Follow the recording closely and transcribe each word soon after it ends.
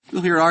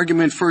We'll hear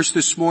argument first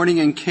this morning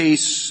in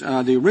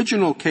the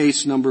original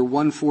case number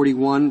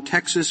 141,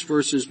 Texas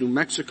versus New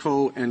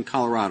Mexico and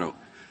Colorado.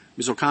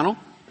 Ms. O'Connell?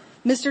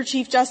 Mr.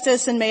 Chief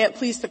Justice, and may it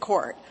please the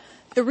Court.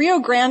 The Rio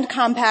Grande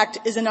Compact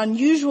is an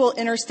unusual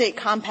interstate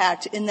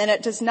compact in that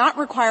it does not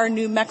require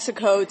New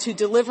Mexico to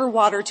deliver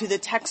water to the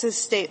Texas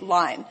state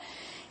line.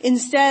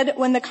 Instead,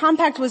 when the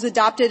compact was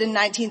adopted in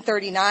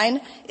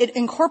 1939, it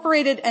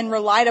incorporated and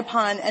relied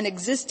upon an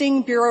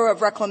existing Bureau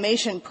of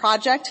Reclamation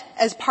project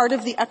as part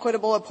of the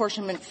equitable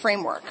apportionment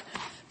framework.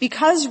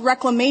 Because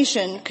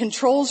reclamation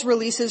controls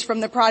releases from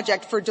the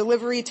project for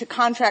delivery to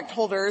contract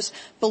holders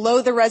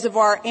below the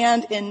reservoir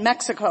and in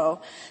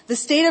Mexico, the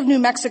state of New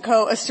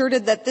Mexico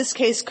asserted that this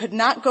case could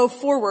not go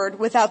forward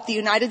without the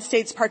United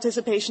States'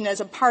 participation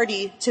as a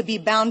party to be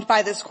bound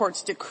by this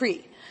court's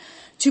decree.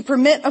 To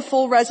permit a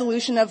full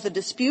resolution of the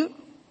dispute,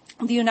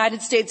 the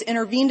United States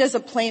intervened as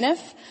a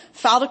plaintiff,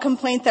 filed a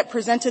complaint that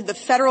presented the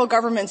federal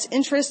government's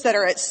interests that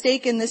are at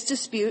stake in this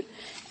dispute,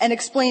 and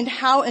explained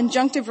how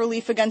injunctive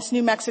relief against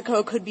New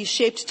Mexico could be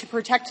shaped to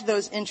protect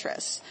those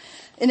interests.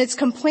 In its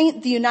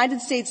complaint, the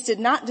United States did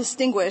not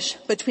distinguish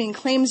between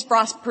claims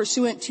brought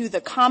pursuant to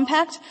the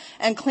compact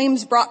and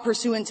claims brought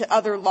pursuant to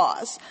other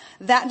laws.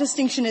 That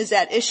distinction is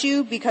at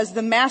issue because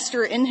the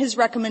master in his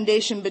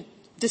recommendation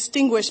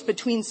distinguished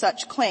between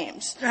such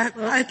claims.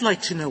 I'd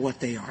like to know what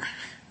they are.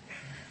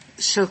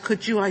 So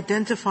could you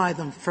identify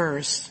them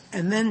first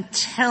and then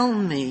tell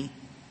me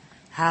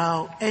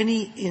how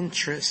any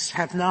interests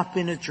have not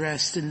been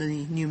addressed in the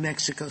New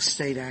Mexico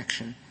state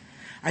action?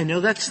 I know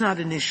that's not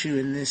an issue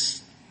in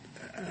this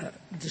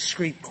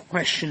discrete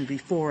question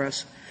before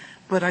us,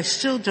 but I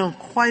still don't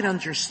quite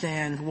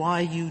understand why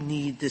you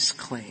need this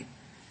claim.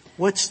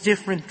 What's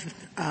different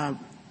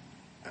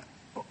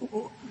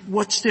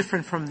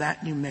from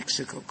that New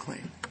Mexico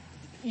claim?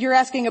 You're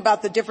asking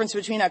about the difference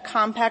between a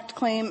compact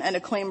claim and a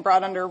claim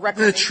brought under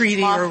reclamation the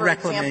treaty law, or for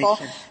reclamation. Example.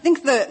 I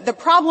think the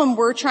problem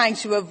we're trying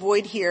to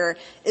avoid here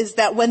is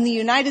that when the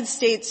United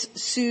States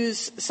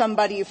sues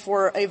somebody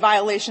for a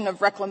violation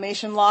of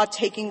reclamation law,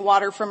 taking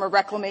water from a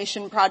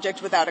reclamation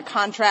project without a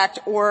contract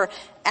or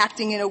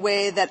acting in a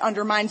way that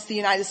undermines the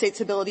United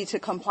States' ability to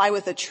comply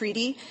with a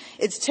treaty,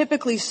 it's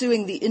typically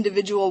suing the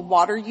individual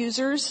water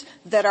users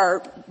that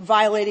are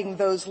violating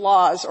those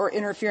laws or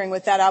interfering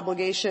with that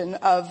obligation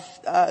of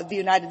the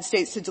United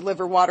States to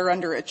deliver water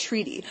under a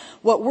treaty.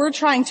 What we're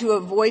trying to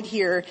avoid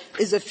here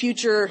is a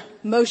future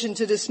motion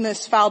to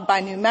dismiss filed by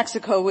New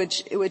Mexico,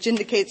 which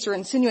indicates or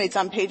insinuates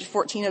on page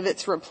 14 of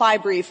its reply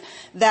brief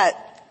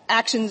that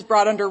actions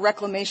brought under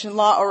reclamation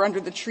law or under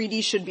the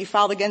treaty should be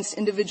filed against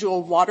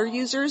individual water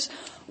users.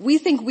 We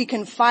think we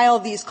can file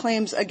these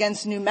claims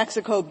against New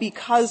Mexico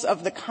because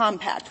of the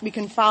compact. We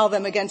can file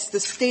them against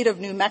the state of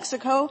New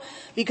Mexico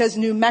because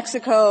New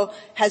Mexico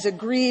has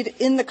agreed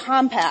in the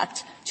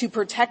compact to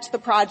protect the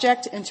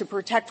project and to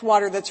protect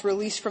water that's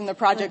released from the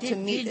project to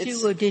meet its... Did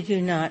you or did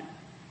you not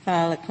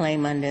file a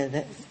claim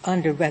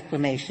under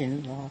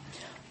reclamation law?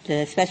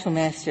 The special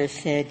master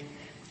said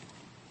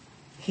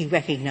he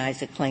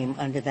recognized a claim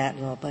under that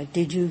law, but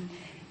did you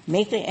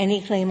make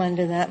any claim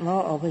under that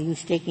law, or were you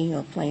staking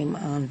your claim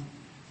on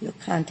your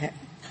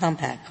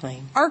compact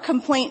claim? Our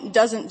complaint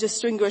doesn't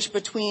distinguish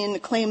between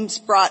claims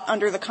brought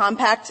under the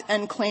compact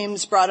and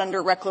claims brought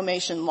under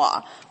reclamation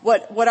law.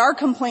 What our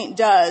complaint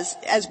does,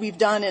 as we've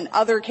done in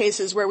other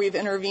cases where we've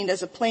intervened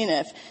as a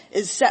plaintiff,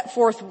 is set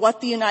forth what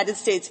the United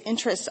States'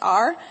 interests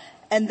are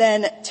and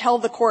then tell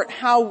the court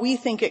how we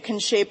think it can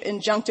shape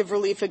injunctive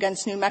relief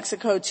against New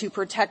Mexico to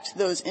protect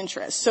those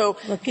interests. So,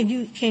 well, can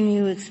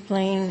you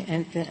explain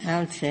at the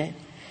outset?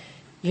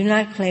 You're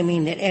not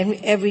claiming that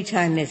every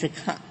time there's a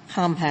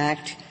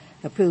compact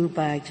approved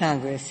by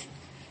Congress,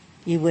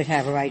 you would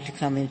have a right to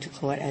come into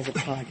court as a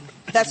party.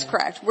 That's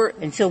correct.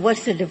 And so,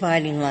 what's the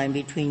dividing line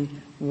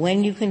between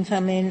when you can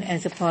come in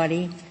as a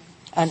party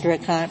under a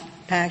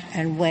compact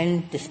and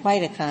when,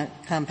 despite a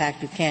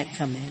compact, you can't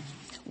come in?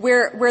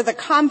 Where the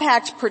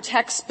compact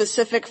protects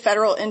specific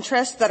federal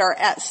interests that are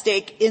at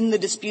stake in the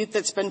dispute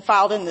that's been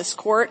filed in this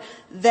court,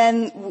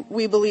 then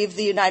we believe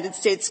the United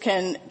States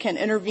can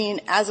intervene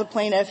as a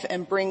plaintiff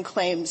and bring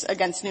claims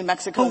against New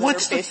Mexico that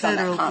are based on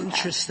that compact. But what's the federal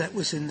interest that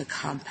was in the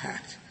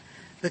compact?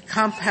 The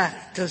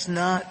compact does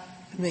not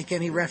make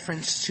any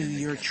reference to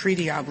your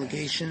treaty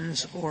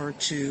obligations or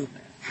to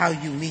how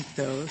you meet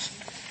those.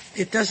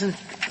 It doesn't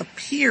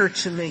appear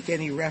to make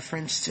any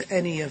reference to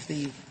any of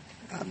the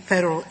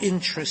federal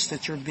interests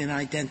that you've been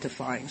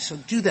identifying. So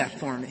do that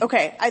for me.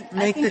 Okay.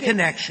 Make the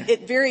connection.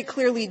 It very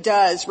clearly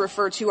does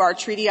refer to our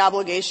treaty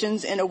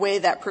obligations in a way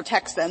that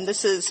protects them.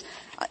 This is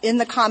in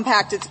the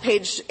compact. It's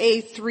page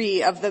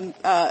A3 of the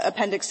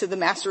appendix to the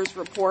master's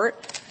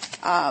report.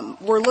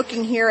 We're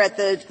looking here at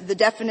the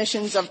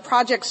definitions of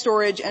project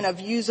storage and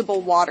of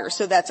usable water.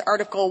 So that's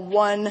Article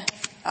 1,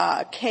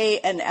 K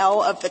and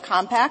L of the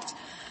compact.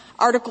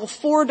 Article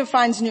 4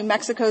 defines New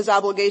Mexico's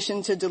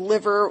obligation to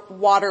deliver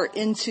water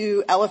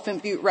into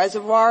Elephant Butte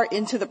Reservoir,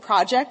 into the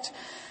project.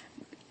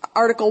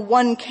 Article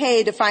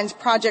 1K defines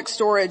project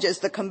storage as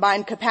the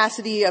combined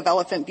capacity of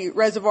Elephant Butte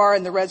Reservoir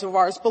and the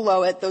reservoirs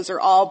below it. Those are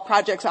all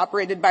projects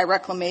operated by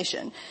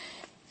reclamation.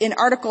 In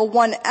Article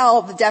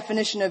 1L, the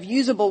definition of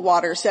usable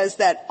water says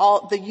that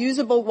the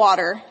usable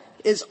water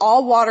is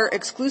all water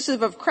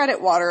exclusive of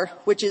credit water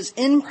which is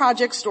in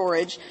project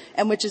storage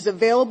and which is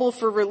available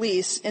for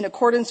release in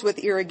accordance with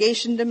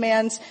irrigation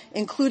demands,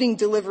 including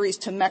deliveries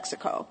to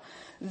Mexico.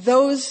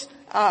 Those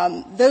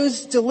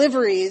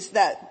deliveries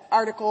that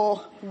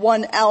Article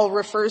 1L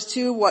refers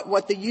to,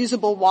 what the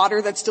usable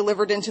water that's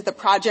delivered into the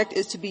project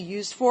is to be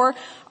used for,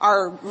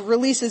 are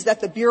releases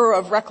that the Bureau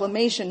of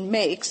Reclamation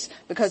makes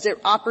because it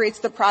operates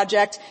the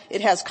project,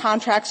 it has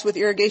contracts with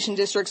irrigation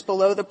districts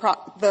below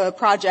the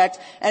project,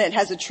 and it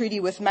has a treaty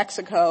with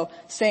Mexico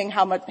saying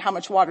how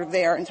much water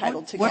they are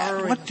entitled to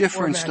get. What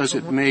difference does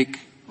it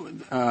make?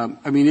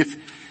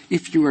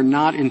 If you are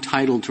not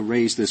entitled to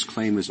raise this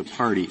claim as a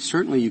party,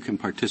 certainly you can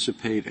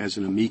participate as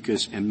an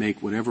amicus and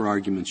make whatever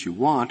arguments you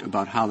want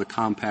about how the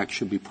compact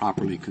should be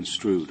properly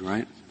construed,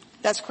 right?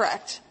 That's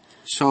correct.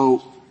 So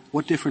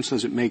what difference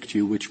does it make to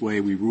you which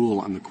way we rule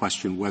on the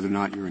question whether or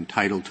not you're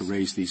entitled to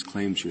raise these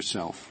claims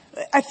yourself?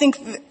 I think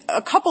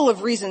a couple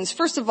of reasons.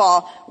 First of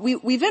all,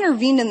 we've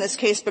intervened in this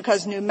case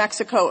because New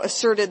Mexico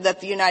asserted that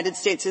the United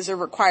States is a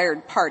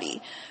required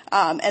party.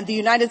 And the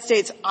United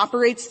States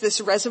operates this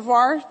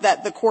reservoir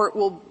that the court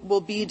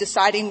will be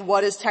deciding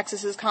what is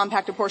Texas's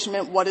compact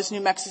apportionment, what is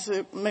New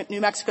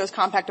Mexico's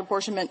compact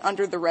apportionment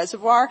under the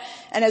reservoir.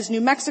 And as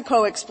New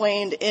Mexico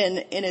explained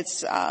in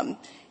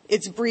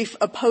its brief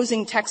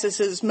opposing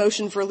Texas's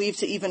motion for leave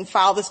to even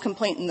file this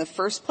complaint in the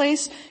first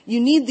place,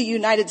 you need the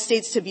United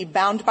States to be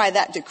bound by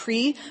that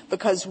decree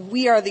because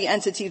we are the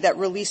entity that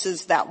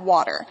releases that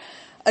water.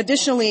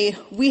 Additionally,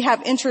 we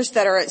have interests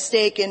that are at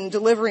stake in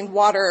delivering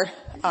water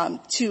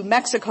to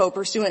Mexico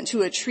pursuant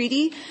to a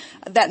treaty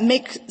that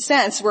make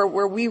sense where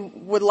we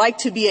would like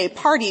to be a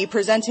party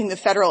presenting the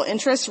federal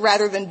interests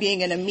rather than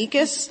being an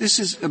amicus. This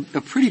is a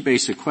pretty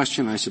basic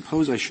question, I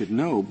suppose I should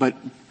know, but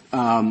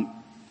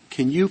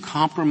can you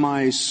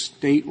compromise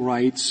state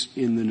rights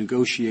in the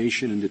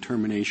negotiation and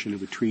determination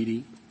of a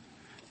treaty?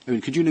 I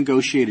mean, could you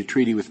negotiate a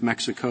treaty with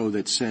Mexico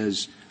that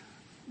says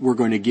we're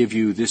going to give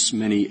you this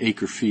many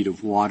acre-feet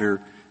of water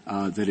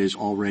that is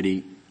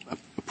already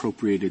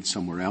appropriated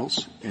somewhere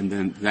else, and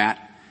then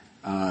that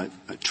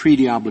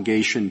treaty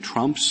obligation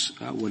trumps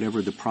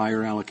whatever the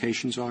prior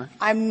allocations are?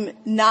 I'm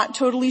not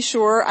totally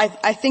sure.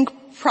 I think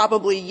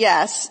probably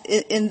yes.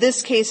 In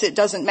this case, it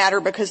doesn't matter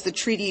because the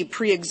treaty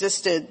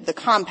pre-existed the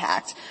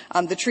compact.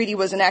 The treaty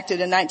was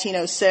enacted in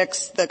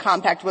 1906. The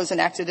compact was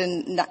enacted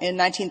in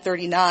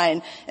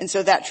 1939, and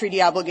so that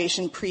treaty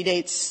obligation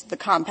predates the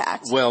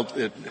compact. Well,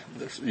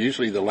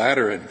 usually the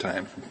latter in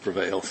time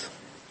prevails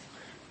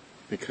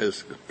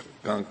because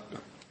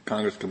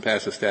Congress can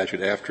pass a statute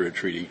after a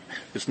treaty.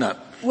 It's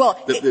not.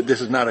 Well,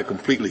 this is not a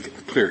completely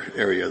clear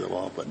area of the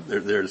law, but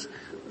there's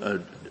a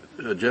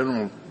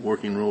general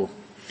working rule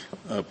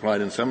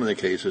applied in some of the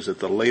cases that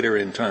the later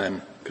in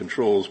time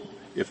controls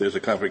if there's a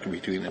conflict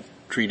between a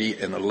treaty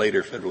and a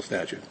later federal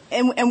statute.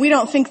 And we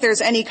don't think there's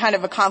any kind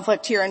of a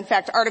conflict here. In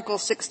fact, Article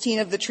 16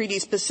 of the treaty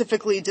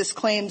specifically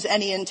disclaims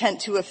any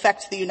intent to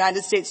affect the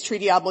United States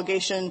treaty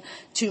obligation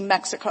to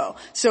Mexico.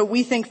 So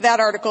we think that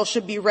article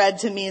should be read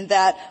to mean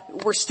that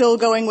we're still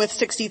going with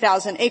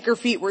 60,000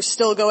 acre-feet. We're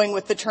still going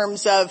with the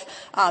terms of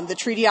the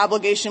treaty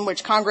obligation,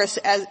 which Congress,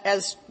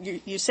 as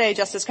you say,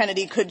 Justice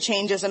Kennedy, could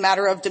change as a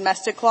matter of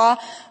domestic law.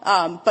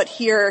 But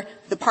here,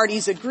 the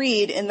parties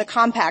agreed in the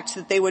compact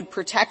that they would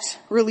protect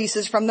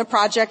releases from the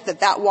project,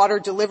 that water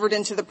delivered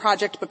into the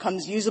project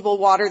becomes usable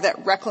water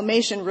that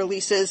reclamation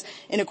releases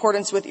in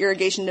accordance with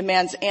irrigation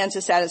demands and to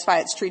satisfy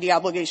its treaty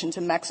obligation to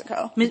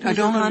Mexico. I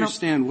don't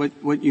understand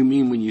what you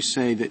mean when you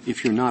say that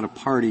if you're not a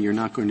party, you're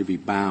not going to be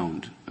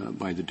bound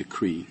by the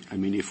decree. I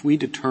mean, if we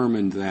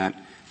determined that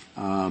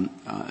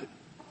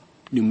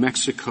New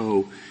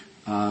Mexico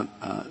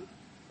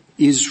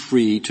is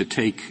free to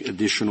take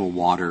additional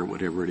water,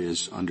 whatever it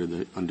is,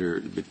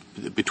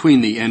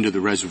 between the end of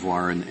the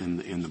reservoir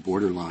and the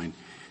borderline,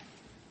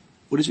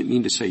 what does it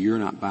mean to say you're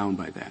not bound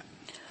by that?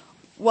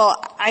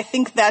 Well, I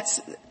think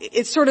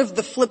it's sort of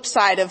the flip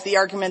side of the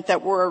argument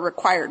that we're a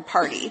required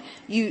party.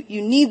 You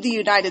need the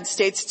United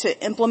States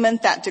to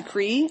implement that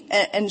decree,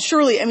 and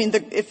surely, I mean,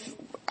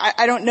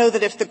 I don't know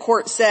that if the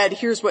court said,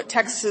 here's what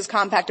Texas's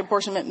compact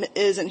apportionment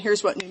is and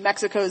here's what New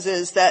Mexico's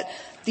is, that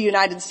the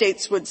United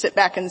States would sit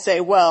back and say,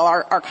 well,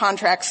 our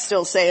contracts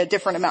still say a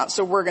different amount,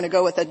 so we're going to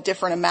go with a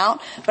different amount.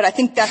 But I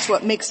think that's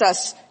what makes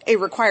us a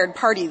required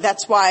party.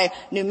 That's why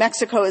New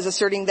Mexico is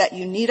asserting that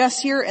you need us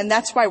here, and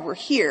that's why we're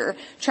here,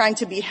 trying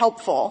to be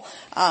helpful,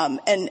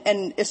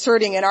 and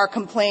asserting in our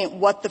complaint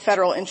what the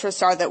federal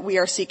interests are that we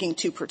are seeking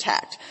to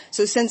protect.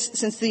 So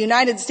since the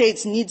United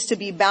States needs to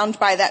be bound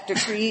by that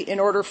decree in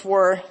order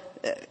for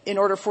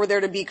there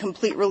to be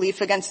complete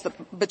relief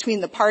between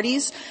the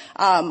parties,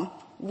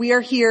 We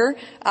are here.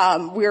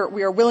 We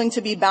are willing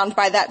to be bound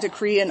by that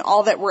decree, and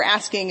all that we're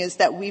asking is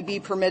that we be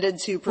permitted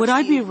to proceed. Would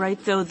I be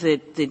right, though,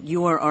 that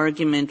your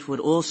argument would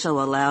also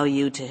allow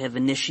you to have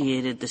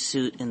initiated the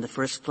suit in the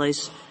first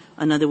place?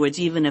 In other words,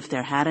 even if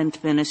there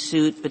hadn't been a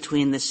suit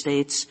between the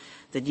states,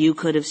 that you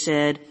could have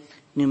said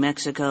New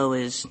Mexico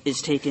is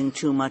taking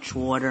too much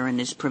water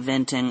and is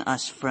preventing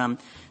us from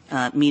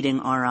meeting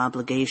our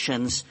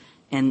obligations,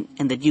 and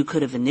that you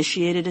could have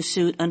initiated a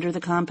suit under the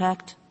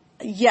compact?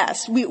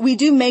 Yes, we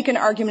do make an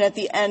argument at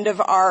the end of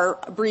our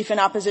brief in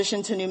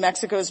opposition to New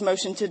Mexico's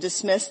motion to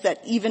dismiss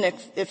that even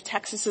if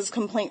Texas's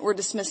complaint were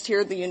dismissed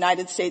here, the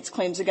United States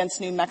claims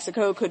against New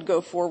Mexico could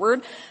go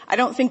forward. I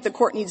don't think the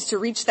court needs to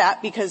reach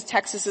that because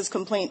Texas's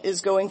complaint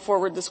is going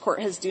forward. This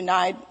court has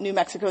denied New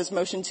Mexico's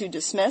motion to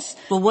dismiss.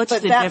 Well, what's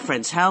the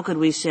difference? How could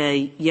we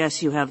say,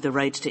 yes, you have the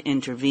right to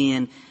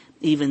intervene,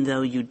 even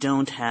though you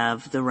don't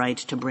have the right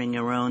to bring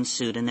your own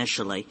suit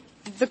initially?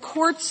 The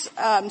court's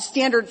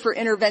standard for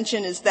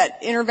intervention is that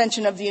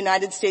intervention of the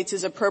United States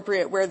is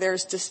appropriate where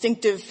there's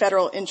distinctive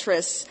federal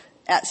interests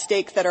at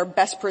stake that are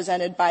best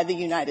presented by the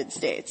United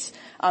States.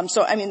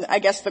 I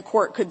guess the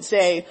court could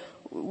say,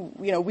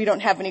 we don't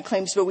have any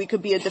claims, but we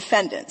could be a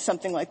defendant,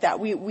 something like that.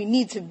 We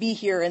need to be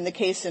here in the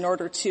case in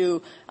order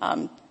to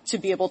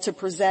be able to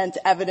present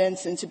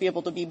evidence and to be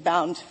able to be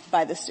bound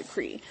by this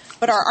decree.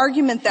 But our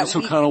argument that Ms.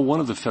 O'Connell,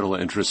 one of the federal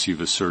interests you've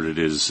asserted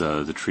is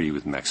the treaty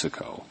with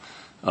Mexico.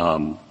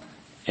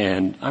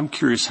 And I'm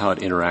curious how it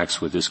interacts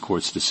with this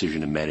Court's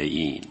decision in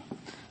Medellin,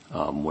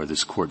 where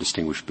this Court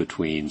distinguished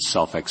between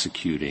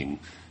self-executing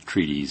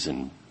treaties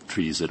and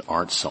treaties that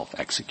aren't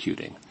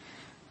self-executing.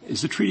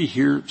 Is the treaty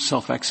here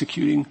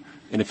self-executing?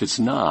 And if it's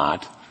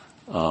not,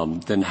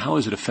 then how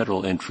is it a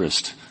federal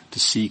interest to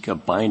seek a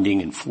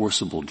binding,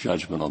 enforceable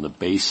judgment on the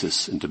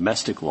basis in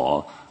domestic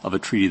law of a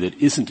treaty that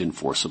isn't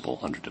enforceable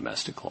under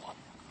domestic law?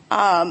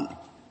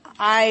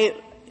 I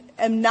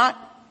am not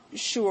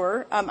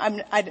sure.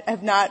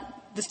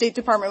 The State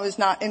Department was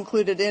not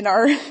included in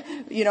our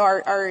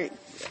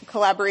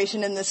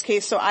collaboration in this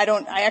case, so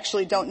I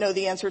actually don't know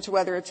the answer to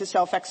whether it's a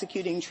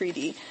self-executing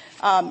treaty.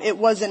 It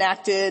was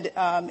enacted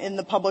in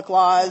the public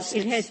laws.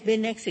 It has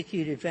been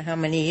executed for how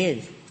many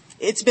years?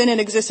 It's been in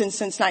existence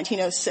since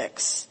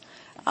 1906.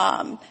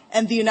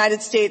 And the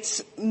United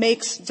States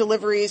makes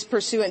deliveries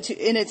pursuant to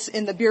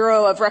in the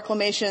Bureau of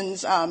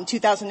Reclamation's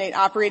 2008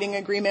 operating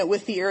agreement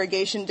with the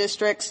irrigation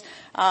districts.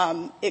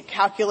 It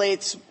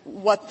calculates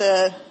what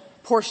the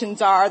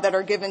portions are that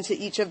are given to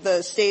each of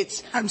the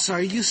states. I'm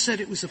sorry, you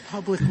said it was a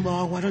public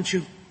law. Why don't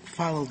you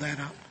follow that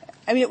up?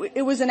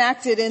 It was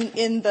enacted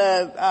in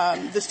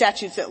the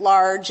statutes at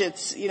large.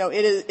 It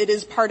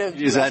is part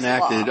of Is that US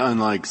enacted, law.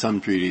 unlike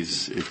some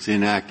treaties, it's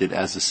enacted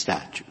as a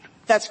statute?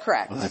 That's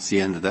correct. Well, that's the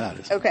end of that,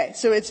 isn't it? Okay,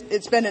 so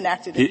it's been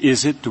enacted.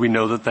 Is it? Do we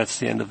know that that's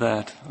the end of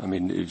that?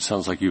 It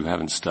sounds like you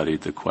haven't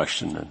studied the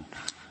question and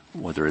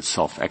whether it's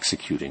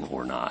self-executing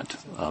or not.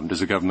 Does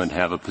the government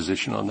have a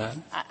position on that?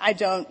 I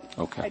don't.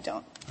 Okay. I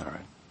don't. All right.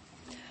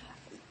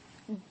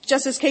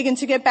 Justice Kagan,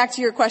 to get back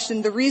to your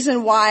question, the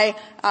reason why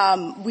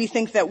we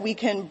think that we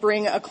can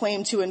bring a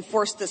claim to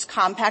enforce this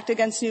compact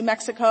against New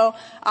Mexico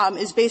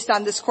is based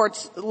on this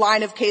Court's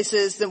line of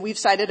cases that we've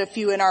cited a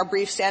few in our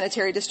brief,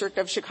 Sanitary District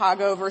of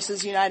Chicago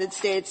versus United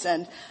States,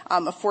 and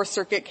a Fourth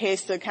Circuit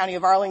case, the County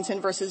of Arlington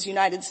versus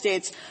United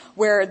States,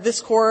 where this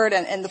Court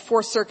and the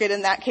Fourth Circuit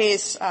in that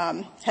case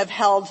have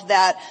held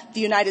that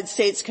the United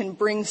States can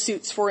bring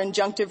suits for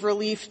injunctive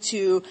relief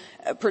to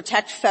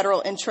protect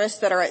federal interests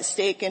that are at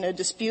stake in a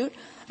dispute.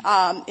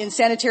 In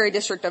Sanitary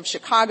District of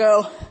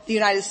Chicago, the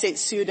United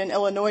States sued an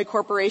Illinois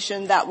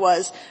corporation that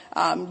was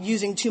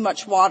using too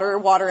much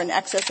water in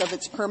excess of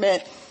its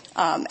permit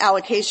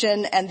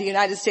allocation, and the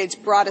United States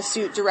brought a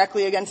suit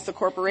directly against the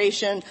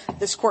corporation.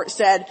 This Court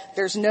said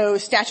there's no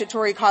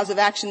statutory cause of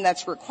action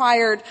that's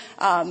required.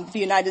 The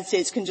United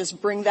States can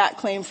just bring that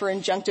claim for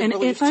injunctive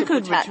relief to protect.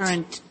 And if I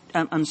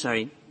could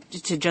return,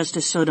 to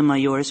Justice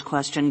Sotomayor's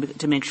question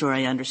to make sure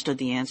I understood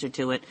the answer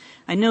to it.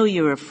 I know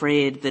you're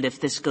afraid that if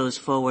this goes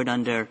forward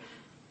under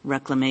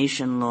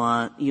reclamation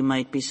law, you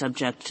might be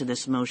subject to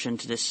this motion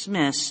to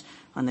dismiss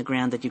on the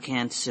ground that you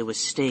can't sue a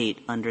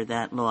state under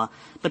that law.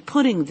 But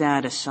putting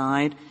that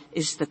aside,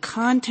 is the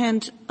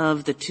content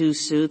of the two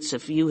suits,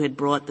 if you had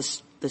brought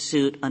the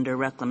suit under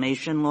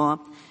reclamation law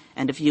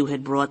and if you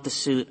had brought the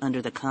suit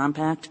under the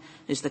compact,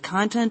 is the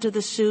content of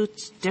the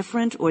suits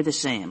different or the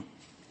same?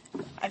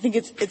 I think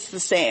it's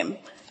the same,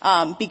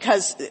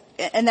 because,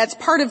 and that's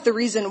part of the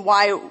reason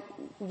why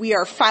we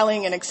are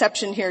filing an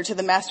exception here to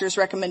the master's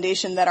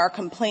recommendation that our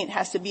complaint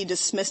has to be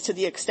dismissed to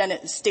the extent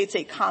it states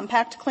a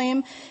compact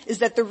claim, is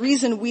that the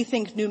reason we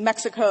think New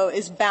Mexico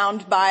is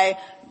bound by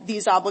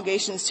these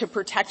obligations to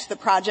protect the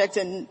project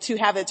and to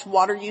have its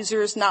water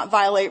users not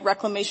violate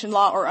reclamation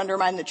law or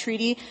undermine the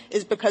treaty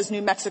is because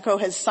New Mexico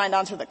has signed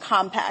on to the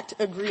compact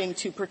agreeing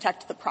to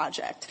protect the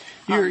project.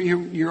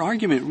 Your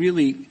argument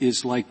really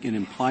is like an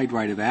implied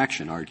right of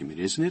action argument,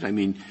 isn't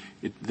it?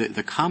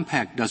 The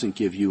compact doesn't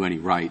give you any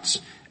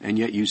rights, and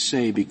yet you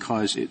say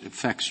because it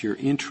affects your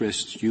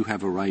interests, you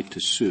have a right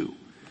to sue.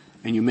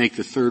 and you make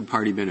the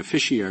third-party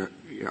beneficiary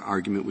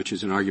argument, which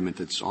is an argument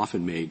that's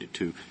often made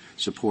to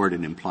support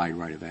an implied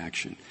right of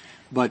action.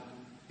 But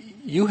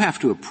you have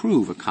to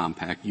approve a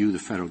compact, you, the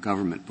federal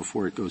government,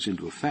 before it goes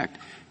into effect.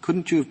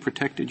 Couldn't you have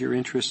protected your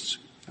interests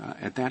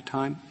at that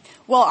time?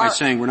 Well, by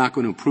saying we're not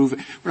going to approve it.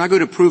 We're not going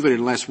to approve it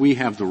unless we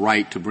have the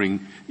right to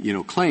bring,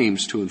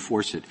 claims to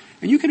enforce it.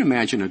 And you can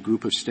imagine a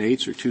group of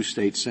states or two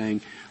states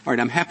saying, all right,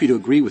 I'm happy to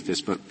agree with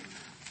this, but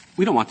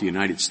we don't want the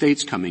United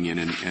States coming in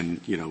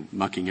and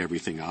mucking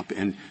everything up.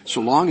 And so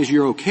long as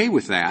you're okay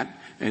with that,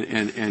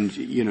 and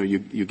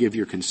you give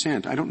your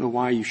consent, I don't know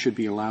why you should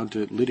be allowed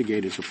to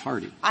litigate as a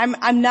party.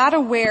 I'm not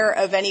aware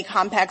of any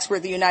compacts where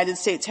the United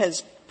States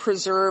has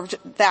preserved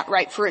that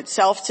right for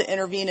itself to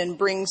intervene and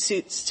bring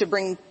suits to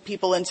bring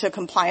people into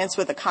compliance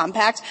with a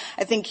compact.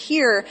 I think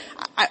here,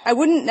 I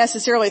wouldn't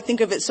necessarily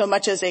think of it so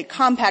much as a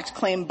compact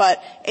claim,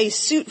 but a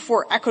suit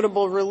for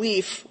equitable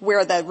relief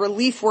where the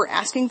relief we're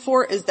asking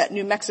for is that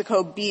New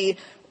Mexico be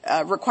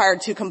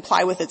required to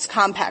comply with its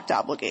compact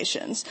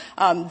obligations.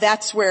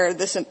 That's where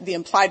the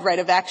implied right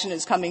of action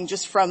is coming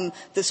just from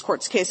this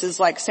court's cases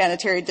like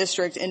Sanitary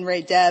District, In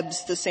re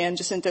Debs, the San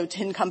Jacinto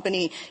Tin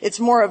Company. It's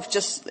more of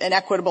just an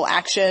equitable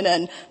action,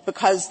 and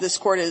because this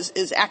court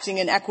is acting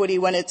in equity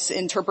when it's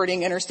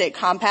interpreting interstate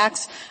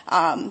compacts,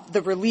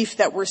 the relief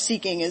that we're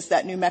seeking is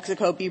that New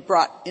Mexico be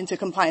brought into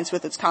compliance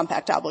with its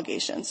compact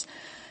obligations.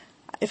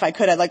 If I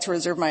could, I'd like to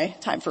reserve my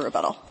time for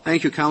rebuttal.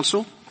 Thank you,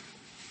 counsel.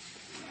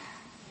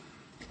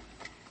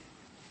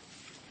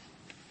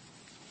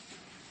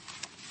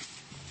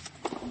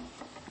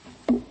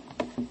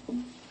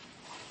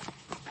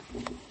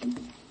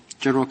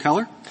 General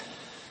Keller.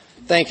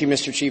 Thank you,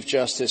 Mr. Chief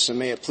Justice, and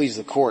may it please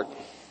the Court.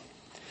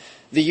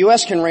 The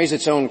U.S. can raise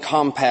its own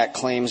compact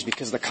claims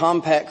because the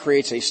compact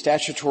creates a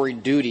statutory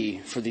duty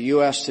for the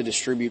U.S. to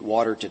distribute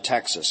water to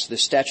Texas.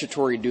 This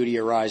statutory duty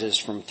arises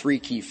from three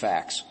key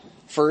facts.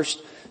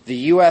 First, the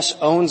U.S.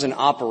 owns and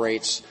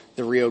operates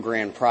the Rio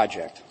Grande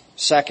project.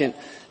 Second,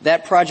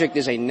 that project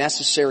is a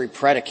necessary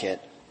predicate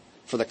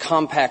for the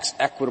compact's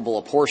equitable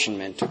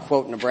apportionment, to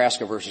quote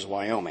Nebraska versus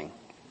Wyoming.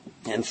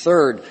 And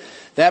third,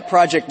 that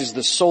project is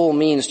the sole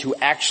means to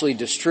actually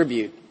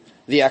distribute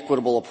the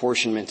equitable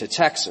apportionment to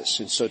Texas.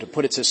 And so to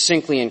put it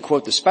succinctly and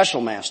quote the special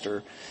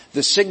master,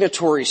 the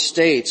signatory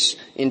states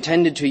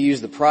intended to use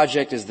the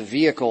project as the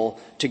vehicle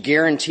to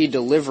guarantee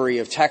delivery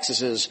of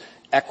Texas's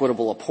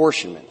equitable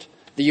apportionment.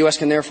 The U.S.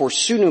 can therefore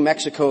sue New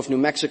Mexico if New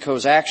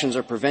Mexico's actions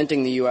are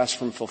preventing the U.S.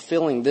 from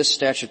fulfilling this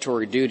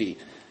statutory duty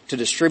to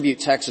distribute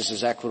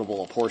Texas's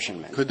equitable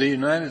apportionment. Could the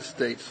United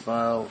States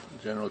file,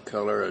 General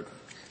Keller,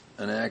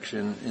 an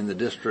action in the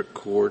district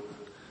court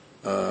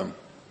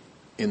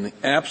in the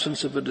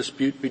absence of a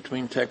dispute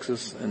between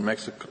Texas and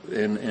Mexico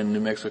and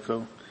New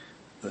Mexico,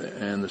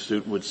 and the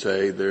suit would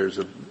say there's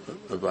a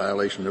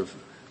violation of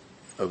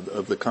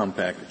the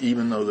compact,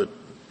 even though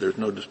there's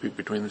no dispute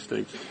between the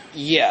states?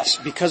 Yes,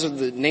 because of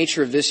the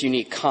nature of this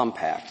unique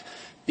compact.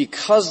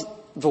 Because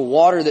the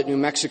water that New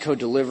Mexico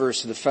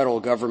delivers to the federal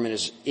government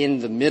is in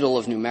the middle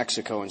of New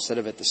Mexico instead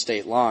of at the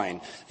state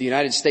line, the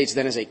United States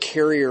then as a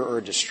carrier or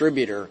a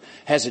distributor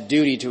has a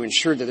duty to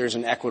ensure that there's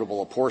an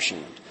equitable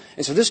apportionment.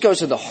 And so this goes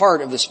to the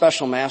heart of the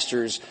special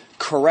master's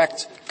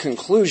correct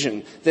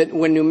conclusion that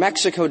when New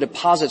Mexico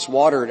deposits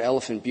water at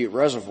Elephant Butte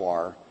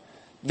Reservoir,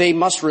 they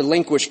must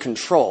relinquish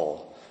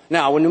control.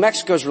 Now, when New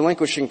Mexico is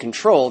relinquishing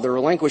control, they're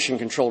relinquishing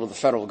control to the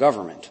federal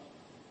government.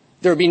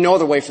 There would be no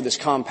other way for this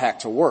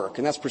compact to work,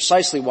 and that's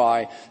precisely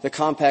why the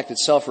compact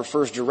itself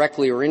refers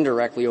directly or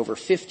indirectly over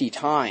 50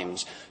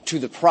 times to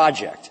the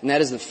project, and that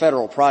is the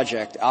federal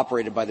project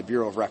operated by the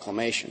Bureau of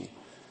Reclamation.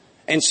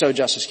 And so,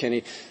 Justice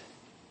Kennedy,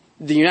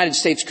 the United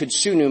States could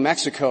sue New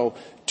Mexico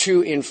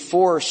to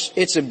enforce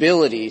its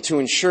ability to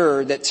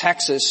ensure that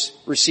Texas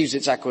receives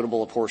its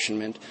equitable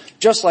apportionment,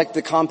 just like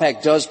the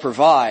compact does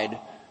provide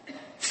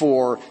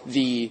for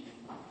the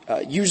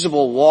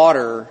usable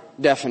water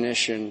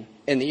definition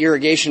and the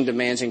irrigation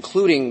demands,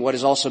 including what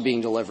is also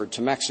being delivered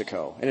to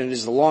Mexico. And it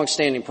is the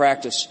long-standing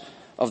practice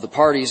of the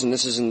parties, and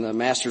this is in the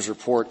master's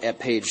report at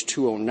page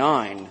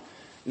 209,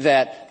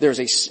 that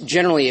there's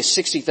generally a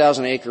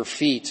 60,000 acre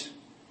feet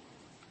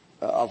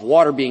of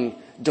water being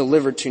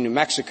delivered to New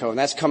Mexico, and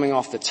that's coming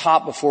off the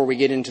top before we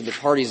get into the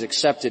parties'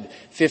 accepted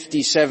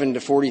 57 to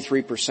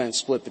 43%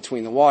 split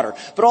between the water.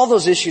 But all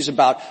those issues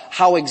about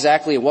how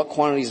exactly and what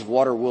quantities of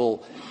water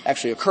will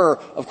actually occur,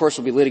 of course,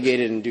 will be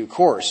litigated in due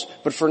course.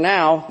 But for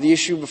now, the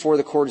issue before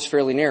the court is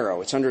fairly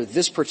narrow. It's under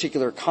this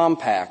particular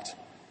compact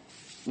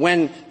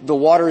when the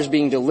water is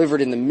being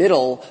delivered in the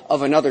middle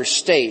of another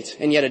state,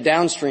 and yet a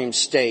downstream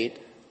state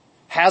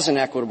has an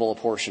equitable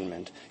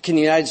apportionment. Can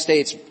the United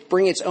States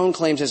bring its own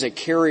claims as a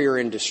carrier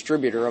and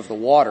distributor of the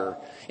water?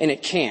 And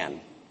it can.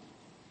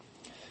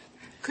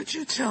 Could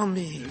you tell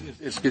me?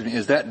 Excuse me.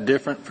 Is that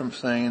different from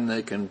saying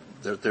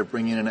that they're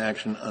bringing an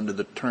action under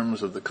the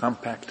terms of the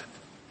compact?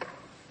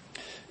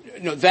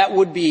 No, that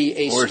would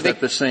be Or is that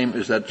the same?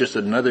 Is that just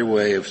another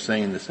way of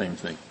saying the same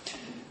thing?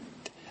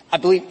 I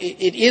believe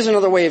it is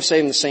another way of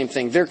saying the same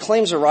thing. Their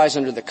claims arise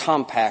under the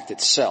compact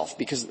itself,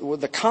 because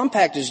the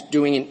compact is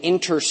doing an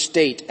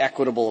interstate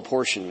equitable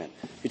apportionment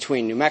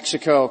between New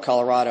Mexico,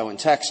 Colorado, and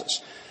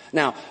Texas.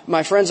 Now,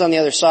 my friends on the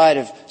other side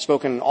have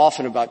spoken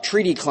often about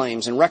treaty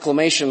claims and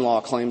reclamation law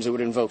claims that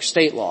would invoke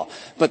state law.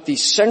 But the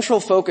central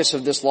focus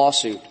of this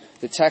lawsuit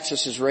that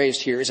Texas has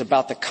raised here is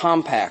about the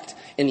compact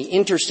and the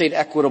interstate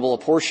equitable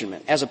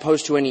apportionment, as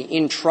opposed to any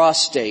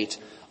intrastate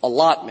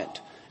allotment.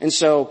 And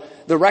so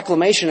the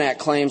Reclamation Act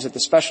claims that the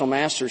special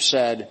master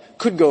said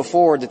could go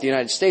forward that the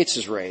United States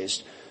has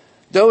raised,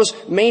 those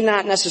may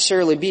not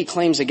necessarily be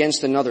claims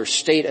against another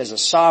state as a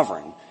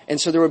sovereign.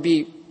 And so there would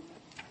be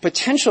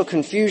potential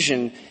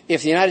confusion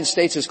if the United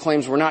States'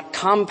 claims were not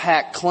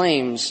compact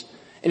claims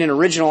in an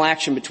original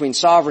action between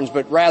sovereigns,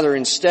 but rather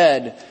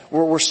instead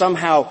were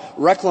somehow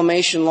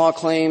reclamation law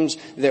claims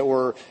that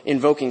were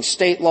invoking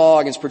state law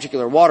against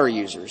particular water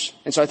users.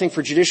 And so I think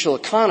for judicial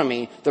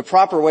economy, the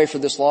proper way for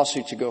this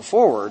lawsuit to go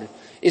forward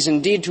is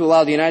indeed to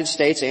allow the United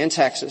States and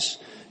Texas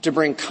to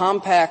bring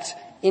compact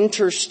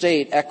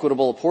interstate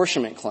equitable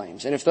apportionment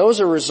claims. And if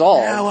those are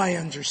resolved... Now I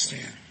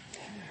understand.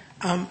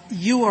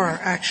 You are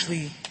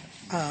actually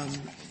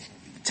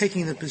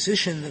taking the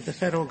position that the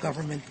federal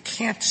government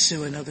can't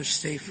sue another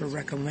state for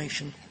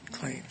reclamation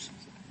claims.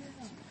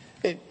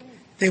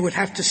 They would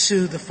have to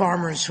sue the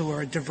farmers who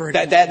are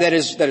diverting. That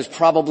is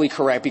probably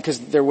correct, because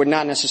there would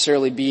not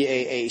necessarily be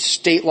a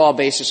state law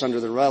basis under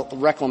the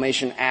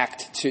Reclamation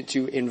Act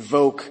to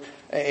invoke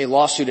a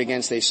lawsuit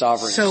against a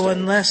sovereign state. So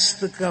unless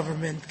the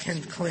government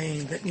can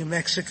claim that New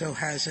Mexico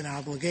has an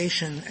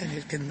obligation and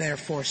it can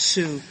therefore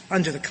sue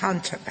under the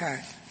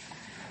compact,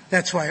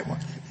 that's why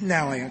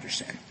now I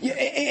understand. Yeah,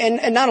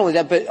 and not only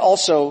that, but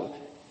also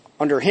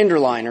under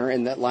Hinderliner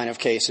in that line of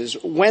cases,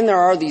 when there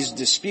are these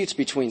disputes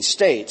between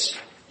states,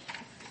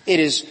 it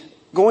is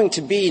going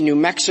to be New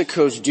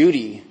Mexico's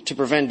duty to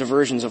prevent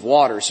diversions of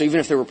water. So even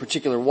if there were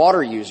particular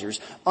water users,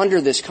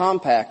 under this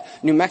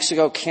compact, New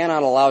Mexico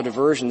cannot allow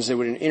diversions that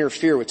would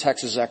interfere with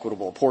Texas'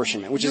 equitable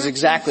apportionment, which is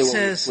exactly what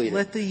we pleaded.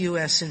 Let the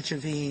U.S.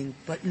 intervene,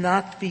 but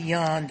not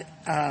beyond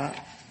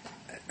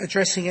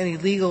addressing any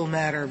legal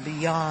matter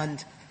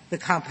beyond the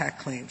compact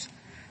claims.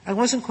 I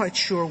wasn't quite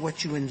sure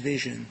what you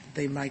envisioned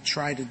they might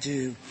try to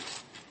do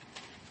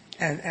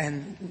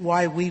and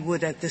why we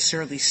would at this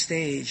early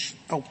stage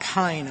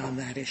opine on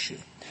that issue.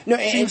 No,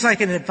 seems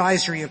like an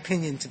advisory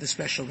opinion to the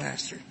special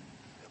master.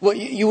 Well,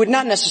 you would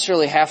not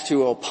necessarily have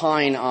to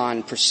opine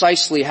on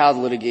precisely how the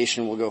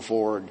litigation will go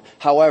forward.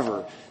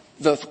 However,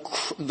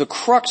 the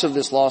crux of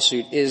this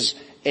lawsuit is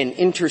an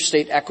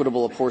interstate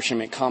equitable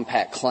apportionment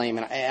compact claim.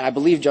 And I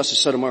believe, Justice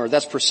Sotomayor,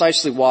 that's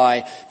precisely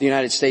why the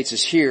United States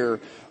is here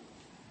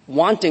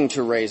wanting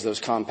to raise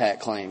those compact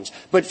claims.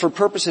 But for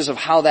purposes of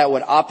how that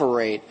would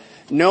operate,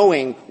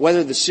 knowing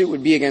whether the suit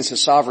would be against a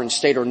sovereign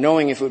state or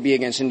knowing if it would be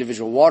against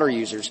individual water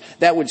users,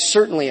 that would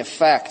certainly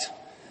affect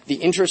the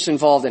interest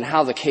involved in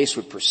how the case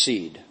would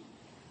proceed.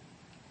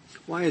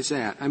 Why is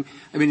that? I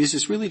mean, is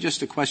this really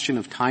just a question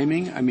of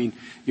timing? I mean,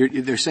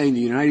 they're saying the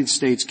United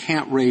States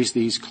can't raise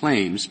these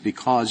claims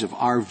because of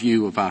our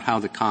view about how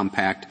the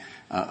compact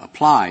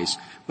applies.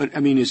 But,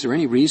 I mean, is there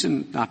any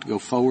reason not to go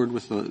forward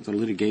with the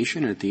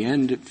litigation? And at the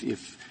end,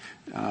 if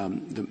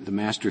the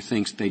master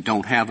thinks they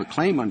don't have a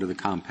claim under the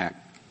compact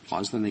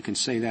clause, then they can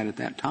say that at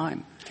that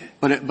time.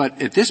 But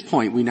at this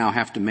point, we now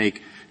have to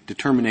make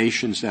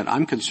determinations that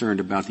I'm concerned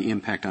about the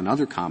impact on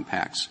other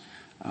compacts.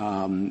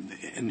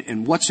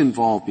 And what's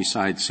involved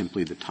besides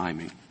simply the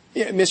timing?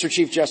 Yeah, Mr.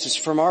 Chief Justice,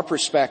 from our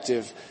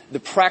perspective, the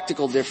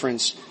practical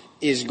difference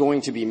is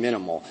going to be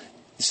minimal.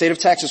 The state of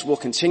Texas will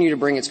continue to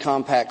bring its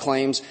compact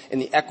claims,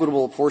 and the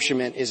equitable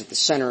apportionment is at the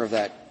center of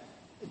that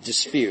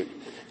dispute.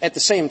 At the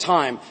same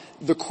time,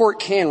 the court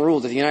can rule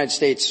that the United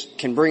States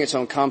can bring its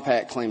own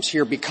compact claims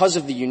here because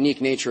of the unique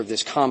nature of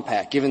this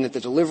compact, given that the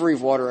delivery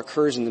of water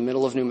occurs in the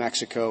middle of New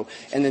Mexico,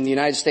 and then the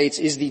United States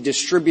is the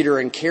distributor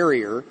and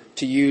carrier,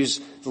 to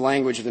use the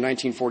language of the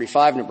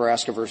 1945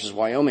 Nebraska versus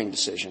Wyoming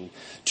decision,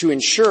 to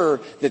ensure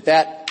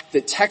that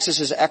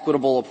Texas's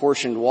equitable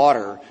apportioned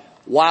water,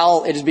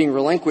 while it is being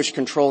relinquished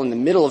control in the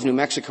middle of New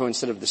Mexico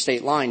instead of the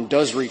state line,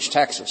 does reach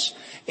Texas,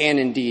 and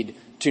indeed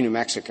to New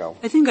Mexico.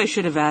 I think I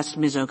should have asked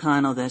Ms.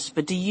 O'Connell this,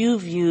 but do you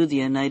view the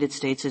United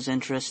States'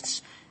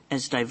 interests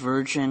as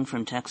diverging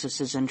from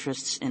Texas's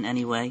interests in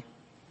any way?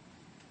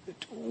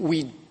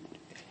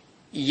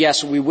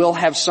 Yes, we will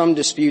have some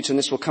disputes, and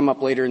this will come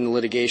up later in the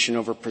litigation,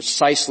 over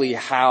precisely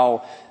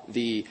how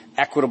the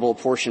equitable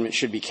apportionment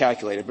should be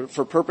calculated. But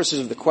for purposes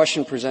of the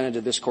question presented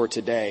to this Court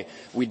today,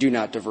 we do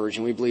not diverge,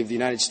 and we believe the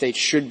United States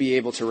should be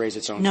able to raise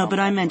its own. No, but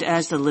I meant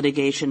as the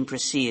litigation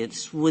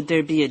proceeds. Would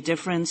there be a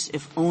difference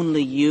if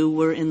only you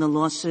were in the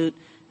lawsuit,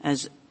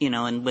 as, you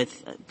know, and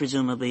with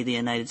presumably the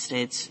United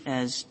States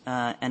as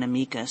an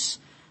amicus,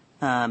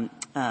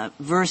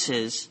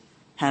 versus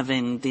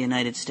having the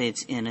United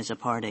States in as a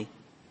party?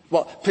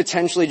 Well,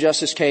 potentially,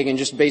 Justice Kagan,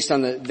 just based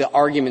on the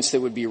arguments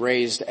that would be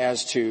raised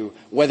as to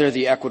whether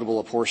the equitable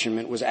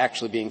apportionment was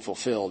actually being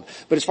fulfilled.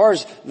 But as far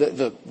as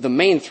the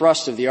main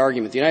thrust of the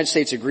argument, the United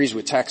States agrees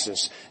with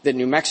Texas that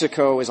New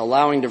Mexico is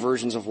allowing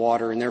diversions of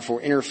water and therefore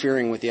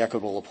interfering with the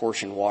equitable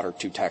apportioned water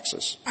to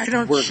Texas. I'm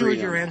not sure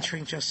you're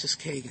answering Justice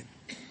Kagan.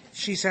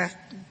 She's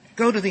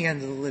go to the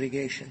end of the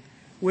litigation.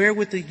 Where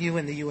would you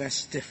and the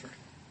U.S. differ?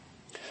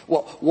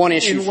 Well, one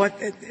issue.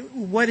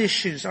 In what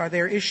issues? Are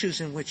there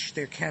issues in which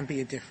there can be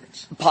a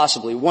difference?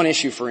 Possibly. One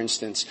issue, for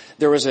instance,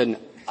 there was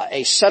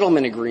a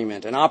settlement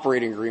agreement, an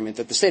operating agreement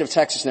that the state of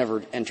Texas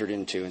never entered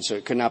into, and so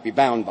it could not be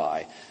bound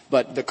by.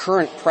 But the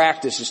current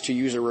practice is to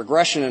use a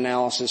regression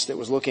analysis that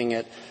was looking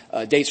at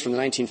dates from the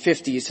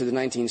 1950s to the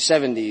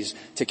 1970s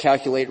to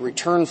calculate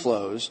return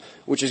flows,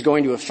 which is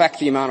going to affect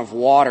the amount of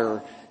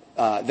water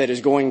that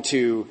is going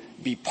to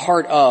be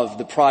part of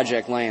the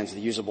project lands, the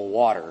usable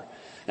water.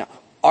 Now,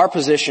 our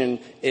position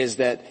is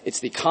that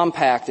it's the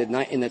compact in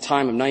the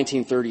time of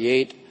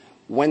 1938,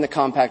 when the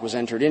compact was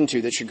entered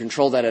into, that should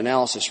control that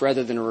analysis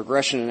rather than a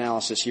regression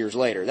analysis years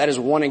later. That is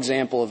one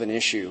example of an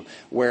issue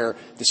where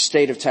the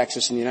state of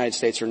Texas and the United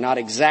States are not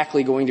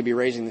exactly going to be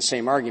raising the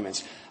same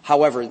arguments.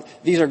 However,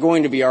 these are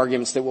going to be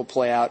arguments that will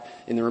play out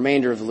in the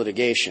remainder of the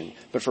litigation.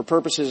 But for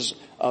purposes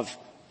of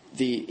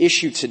the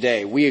issue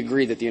today, we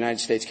agree that the United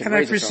States can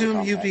raise its own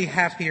compact. And I presume you'd be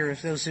happier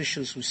if those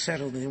issues were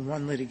settled in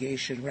one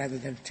litigation rather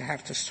than to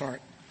have to start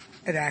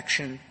an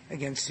action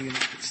against the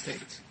United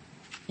States.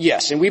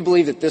 Yes, and we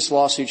believe that this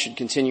lawsuit should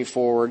continue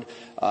forward,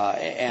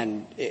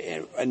 and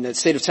the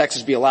state of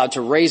Texas be allowed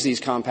to raise these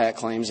compact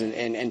claims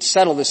and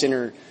settle this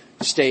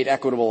interstate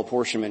equitable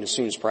apportionment as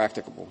soon as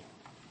practicable.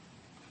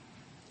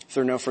 If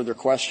there are no further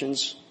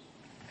questions.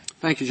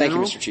 Thank you,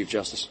 General. Thank you, Mr. Chief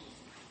Justice.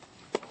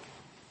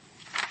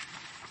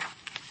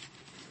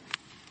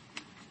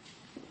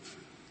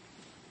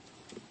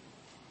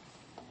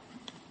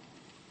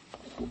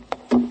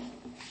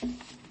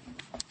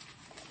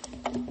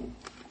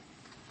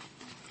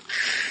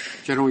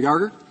 General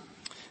Yarger.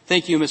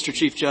 Thank you, Mr.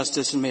 Chief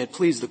Justice, and may it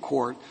please the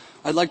Court.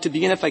 I'd like to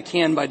begin, if I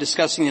can, by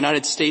discussing the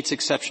United States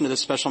exception to the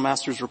Special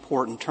Master's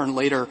report and turn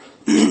later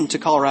to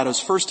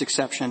Colorado's first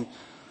exception.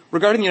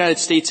 Regarding the United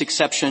States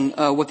exception,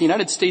 what the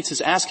United States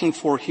is asking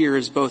for here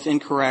is both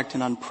incorrect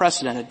and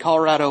unprecedented.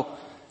 Colorado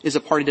is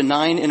a party to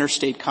 9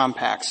 interstate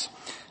compacts.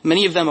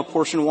 Many of them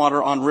apportion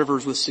water on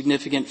rivers with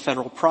significant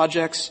federal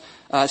projects.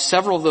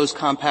 Several of those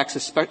compacts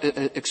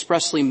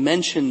expressly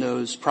mention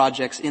those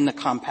projects in the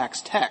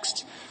compact's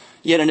text.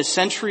 Yet in a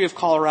century of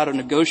Colorado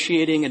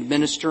negotiating,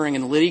 administering,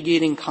 and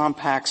litigating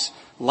compacts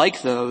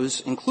like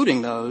those,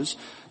 including those,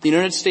 the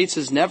United States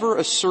has never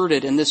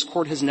asserted, and this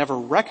Court has never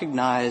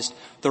recognized,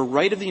 the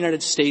right of the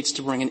United States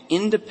to bring an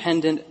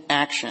independent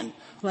action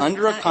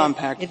under a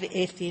compact.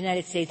 If the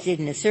United States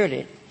didn't assert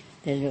it,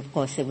 then of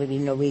course there would be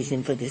no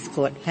reason for this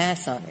Court to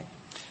pass on it.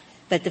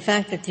 But the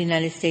fact that the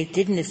United States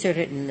didn't assert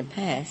it in the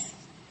past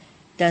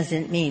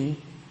doesn't mean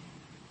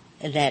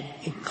that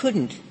it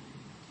couldn't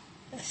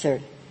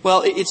assert.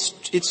 Well,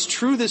 it's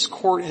true this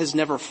Court has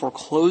never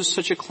foreclosed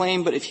such a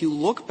claim, but if you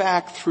look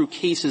back through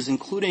cases,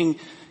 including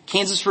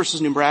Kansas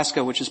versus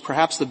Nebraska, which is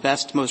perhaps the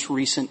best, most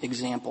recent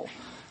example,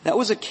 that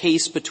was a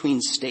case between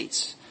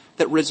states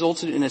that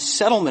resulted in a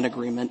settlement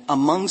agreement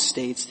among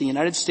states. The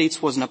United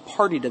States wasn't a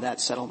party to that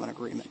settlement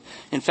agreement.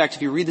 In fact,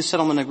 if you read the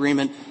settlement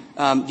agreement,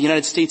 the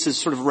United States is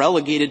sort of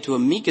relegated to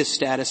amicus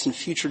status in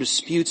future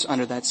disputes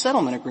under that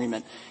settlement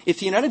agreement. If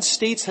the United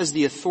States has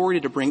the authority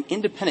to bring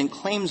independent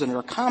claims under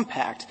a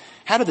compact,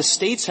 how do the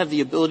states have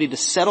the ability to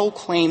settle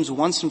claims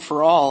once and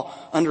for all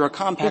under a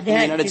compact when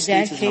the United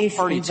States isn't a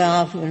party to it?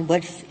 That case involved in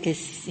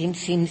what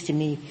seems to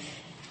me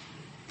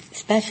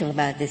special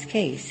about this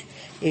case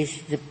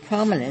is the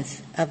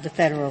prominence of the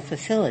federal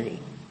facility.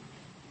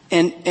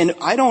 And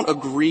I don't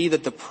agree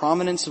that the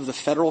prominence of the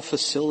federal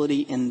facility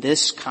in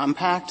this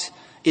compact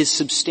is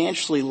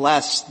substantially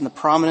less than the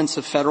prominence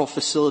of federal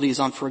facilities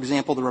on, for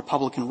example, the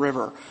Republican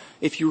River.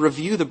 If you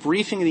review the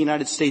briefing of the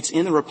United States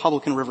in the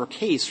Republican River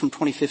case from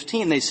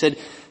 2015, they said,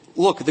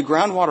 look, the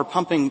groundwater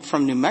pumping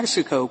from New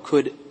Mexico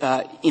could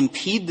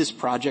impede this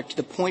project to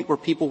the point where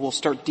people will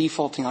start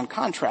defaulting on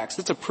contracts.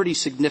 That's a pretty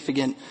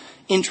significant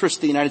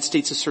interest the United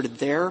States asserted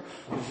there,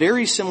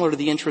 very similar to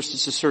the interest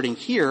it's asserting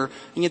here,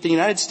 and yet the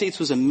United States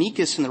was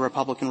amicus in the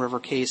Republican River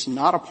case,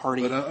 not a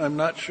party. But I'm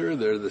not sure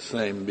they're the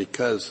same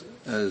because,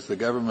 as the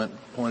government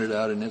pointed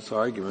out in its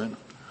argument,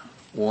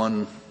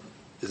 one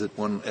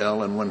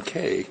L and one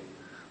K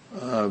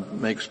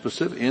make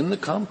specific, in the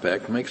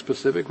compact, make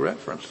specific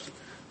reference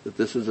that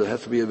this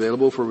has to be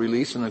available for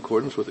release in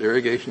accordance with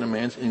irrigation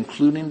demands,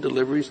 including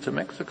deliveries to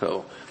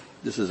Mexico.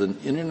 This is an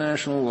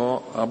international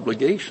law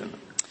obligation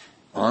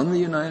on the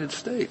United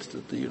States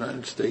that the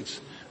United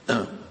States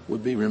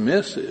would be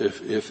remiss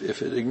if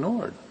it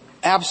ignored.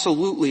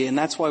 Absolutely, and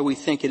that's why we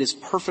think it is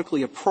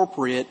perfectly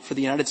appropriate for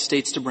the United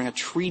States to bring a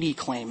treaty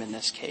claim in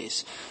this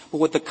case. But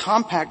what the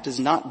compact does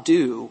not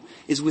do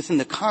is, within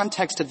the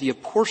context of the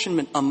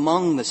apportionment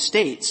among the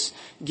states,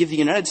 give the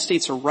United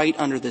States a right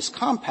under this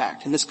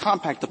compact. And this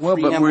compact, the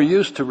preamble... Well, but we're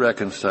used to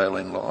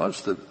reconciling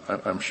laws. That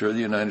I'm sure the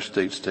United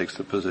States takes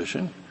the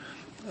position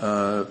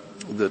that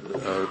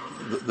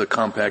the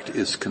compact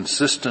is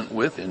consistent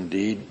with,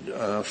 indeed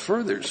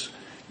furthers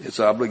its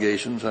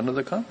obligations under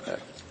the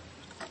compact.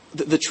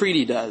 The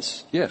treaty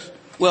does. Yes.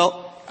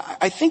 Well,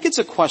 I think it's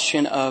a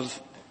question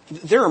of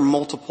there are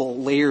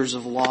multiple layers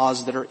of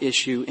laws that are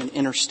issued in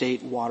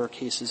interstate water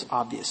cases,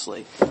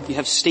 obviously. You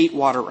have state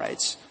water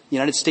rights. The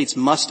United States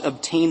must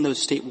obtain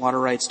those state water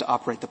rights to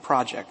operate the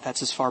project.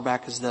 That's as far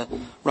back as the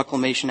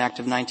Reclamation Act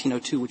of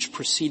 1902, which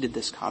preceded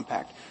this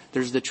compact.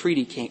 There's the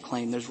treaty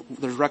claim. There's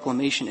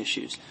reclamation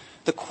issues.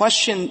 The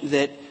question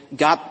that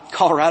got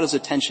Colorado's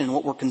attention and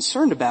what we're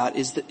concerned about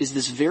is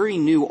this very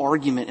new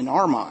argument in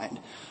our mind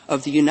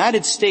of the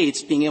United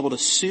States being able to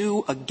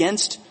sue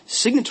against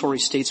signatory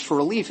states for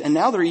relief. And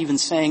now they're even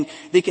saying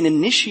they can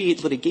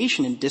initiate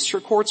litigation in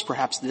district courts,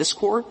 perhaps this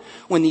court,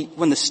 when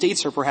the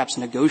states are perhaps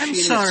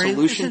negotiating a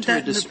solution to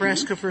a dispute. I'm sorry, isn't that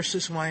Nebraska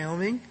versus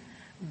Wyoming?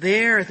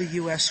 There, the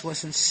U.S.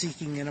 wasn't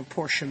seeking an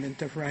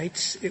apportionment of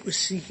rights. It was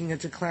seeking a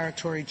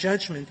declaratory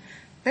judgment,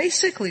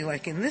 basically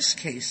like in this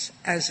case,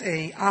 as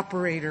a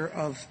operator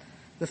of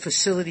the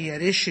facility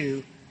at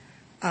issue.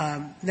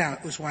 Now,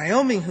 it was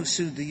Wyoming who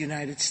sued the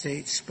United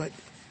States, but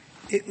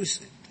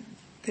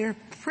they're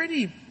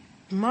pretty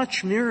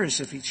much mirrors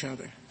of each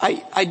other.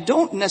 I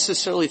don't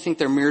necessarily think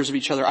they're mirrors of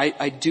each other.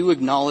 I do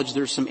acknowledge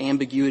there's some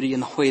ambiguity in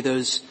the way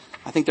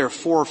I think there are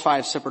 4 or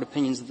 5 separate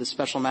opinions that the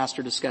special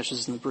master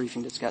discusses and the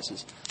briefing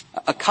discusses.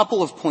 A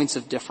couple of points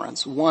of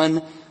difference.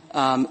 One,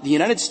 the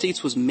United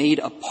States was made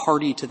a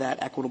party to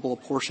that equitable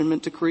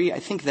apportionment decree. I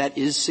think that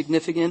is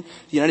significant.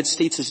 The United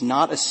States is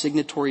not a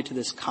signatory to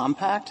this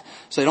compact,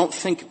 so I don't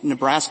think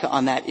Nebraska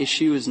on that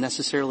issue is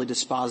necessarily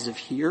dispositive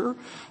here.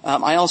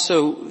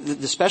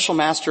 The special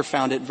master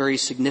found it very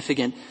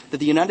significant that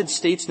the United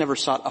States never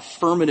sought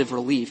affirmative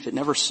relief.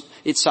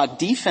 It sought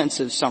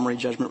defensive summary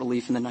judgment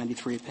relief in the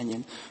 93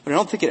 opinion, but I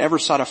don't think it ever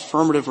sought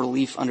affirmative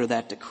relief under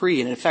that decree.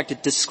 And in fact,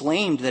 it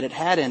disclaimed that it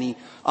had any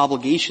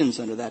obligations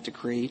under that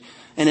decree.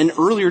 And in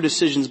earlier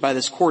decisions by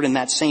this court in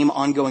that same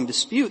ongoing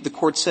dispute, the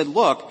court said,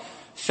 look,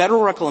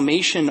 federal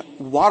reclamation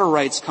water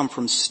rights come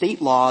from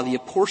state law. The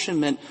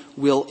apportionment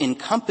will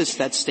encompass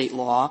that state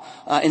law.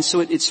 And so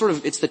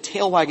it's the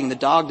tail wagging the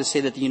dog to say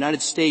that the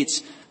United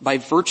States, by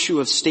virtue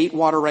of state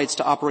water rights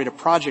to operate a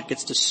project,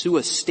 gets to sue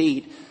a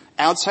state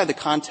outside the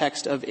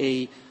context of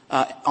a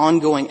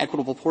ongoing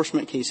equitable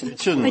apportionment case.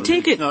 I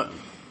take it.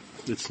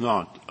 It's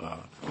not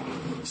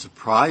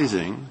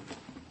surprising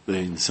that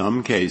in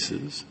some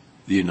cases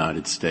the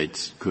United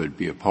States could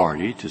be a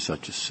party to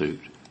such a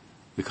suit.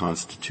 The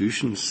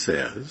Constitution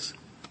says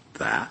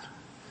that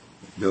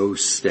no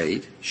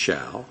state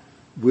shall,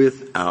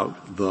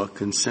 without the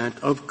consent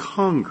of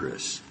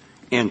Congress,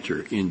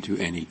 enter into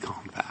any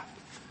compact.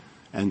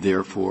 And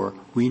therefore,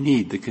 we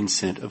need the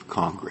consent of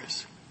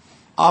Congress.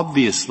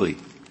 Obviously,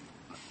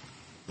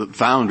 the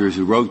founders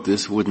who wrote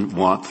this wouldn't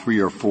want 3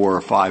 or 4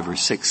 or 5 or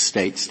 6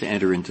 states to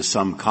enter into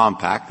some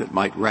compact that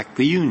might wreck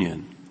the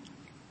Union.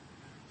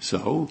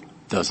 So,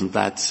 doesn't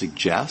that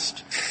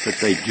suggest that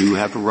they do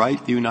have a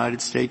right, the United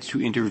States,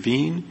 to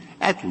intervene,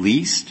 at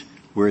least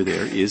where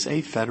there is a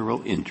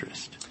federal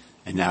interest?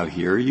 And now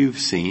here you've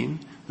seen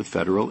the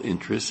federal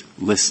interest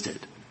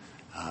listed.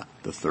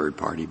 The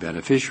third-party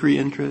beneficiary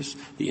interest,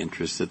 the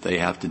interest that they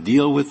have to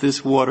deal with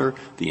this water,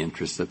 the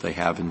interest that they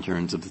have in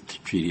terms of the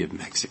Treaty of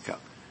Mexico.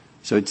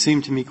 So it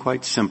seemed to me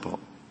quite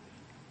simple.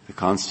 The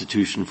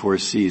Constitution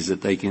foresees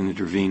that they can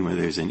intervene where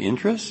there's an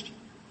interest.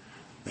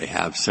 They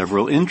have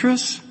several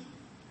interests.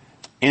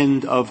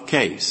 End of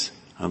case,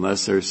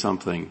 unless there's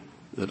something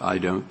that I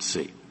don't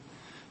see.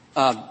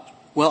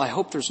 Well, I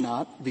hope there's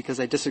not, because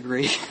I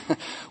disagree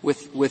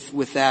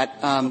with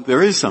that.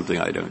 There is something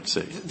I don't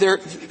see.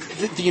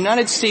 The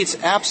United States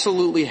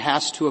absolutely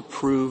has to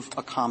approve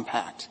a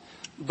compact,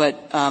 but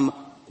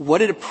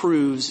what it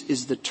approves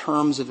is the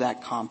terms of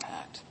that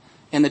compact.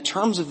 And the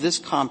terms of this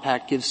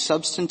compact give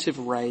substantive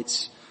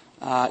rights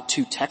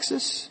to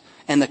Texas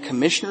and the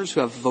commissioners who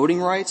have voting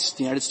rights.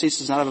 The United States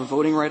does not have a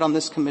voting right on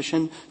this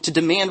commission to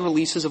demand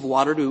releases of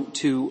water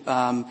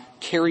to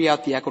carry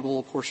out the equitable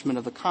apportionment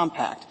of the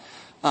compact.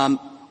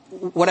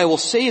 What I will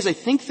say is I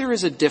think there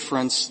is a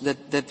difference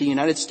that the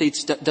United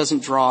States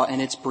doesn't draw in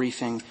its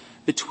briefing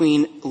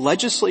between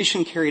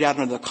legislation carried out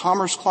under the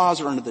Commerce Clause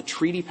or under the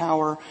treaty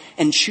power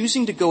and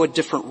choosing to go a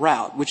different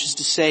route, which is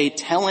to say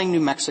telling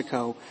New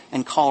Mexico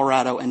and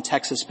Colorado and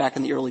Texas back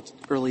in the early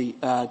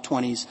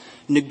 20s,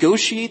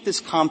 negotiate this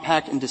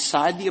compact and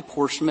decide the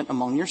apportionment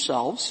among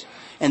yourselves,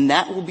 and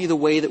that will be the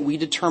way that we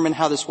determine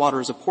how this water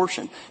is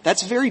apportioned.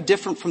 That's very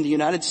different from the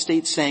United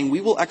States saying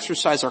we will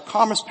exercise our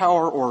commerce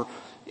power or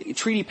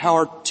treaty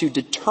power to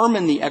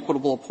determine the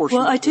equitable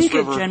apportionment of this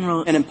river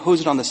and impose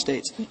it on the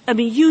states. I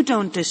mean, you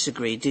don't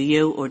disagree, do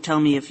you? Or tell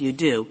me if you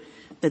do.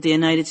 that the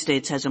United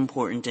States has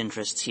important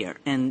interests here.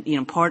 And,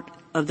 part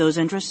of those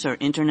interests are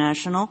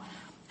international,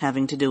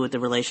 having to do with the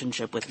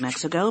relationship with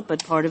Mexico,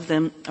 but part of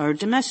them are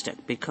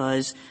domestic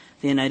because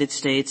the United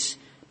States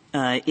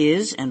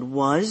is and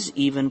was,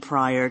 even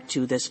prior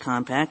to this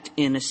compact,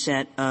 in a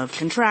set of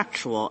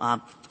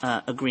contractual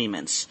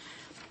agreements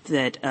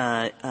that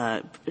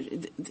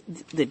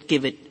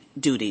give it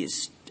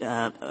duties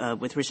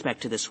with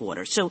respect to this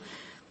water. So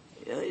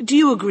do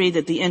you agree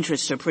that the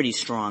interests are pretty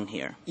strong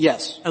here?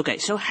 Yes. Okay.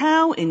 So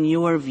how, in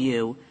your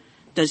view,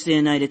 does the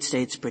United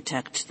States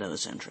protect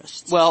those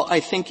interests? Well, I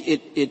think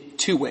it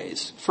two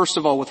ways. First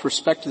of all, with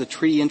respect to the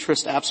treaty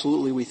interest,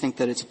 absolutely we think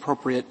that it's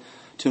appropriate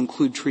to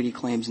include treaty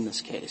claims in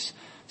this case.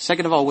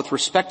 Second of all, with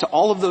respect to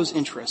all of those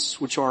interests,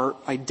 which are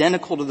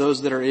identical to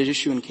those that are at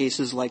issue in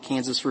cases like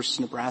Kansas versus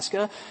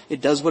Nebraska,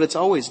 it does what it's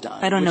always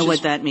done. I don't know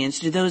what that means.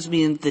 Do those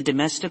mean the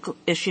domestic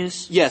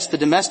issues? Yes, the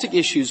domestic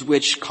issues,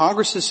 which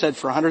Congress has said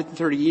for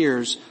 130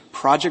 years,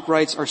 project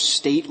rights are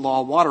state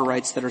law water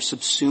rights that are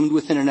subsumed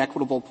within an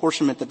equitable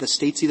apportionment that the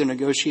states either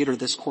negotiate or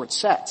this court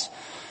sets.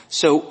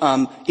 So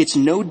it's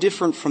no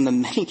different from the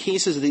many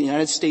cases that the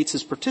United States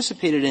has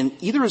participated in,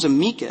 either as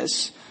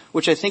amicus,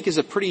 which I think is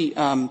a pretty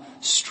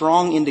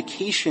strong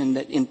indication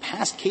that in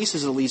past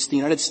cases at least the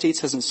United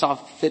States hasn't saw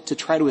fit to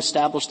try to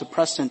establish the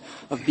precedent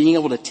of being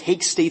able to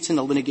take states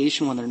into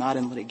litigation when they're not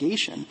in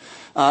litigation.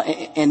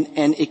 And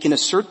it can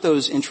assert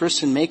those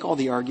interests and make all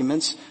the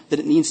arguments that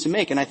it needs to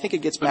make. And I think it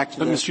gets back to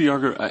But Mr.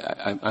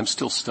 Yarger, I'm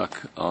still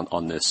stuck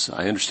on this.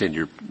 I understand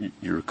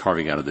you're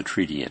carving out of the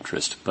treaty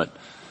interest, but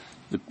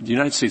the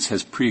United States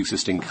has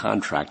pre-existing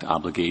contract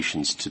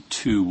obligations to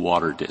 2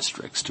 water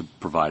districts to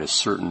provide a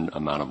certain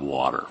amount of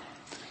water.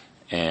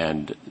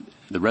 And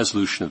the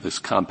resolution of this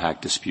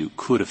compact dispute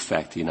could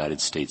affect the United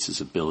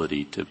States'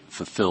 ability to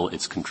fulfill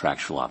its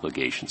contractual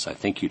obligations. I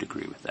think you'd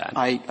agree with that.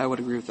 I would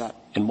agree with that.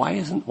 And why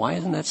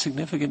isn't that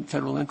significant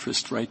federal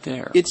interest right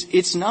there?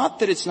 It's not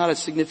that it's not a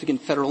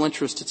significant federal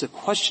interest. It's a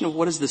question of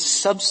what is the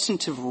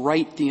substantive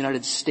right the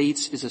United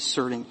States is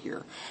asserting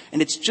here. And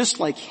it's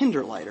just like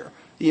Hinderleiter.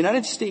 The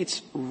United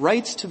States'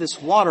 rights to this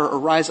water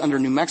arise under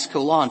New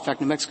Mexico law, in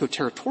fact, New Mexico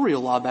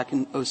territorial law back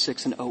in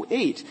 2006 and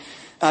 2008.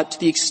 To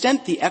the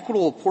extent the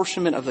equitable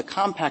apportionment of the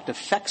compact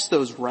affects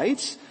those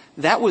rights,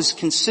 that was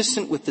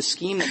consistent with the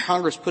scheme that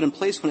Congress put in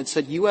place when it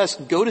said, U.S.,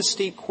 go to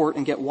state court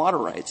and get water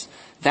rights.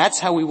 That's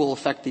how we will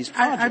affect these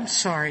projects. I'm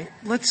sorry.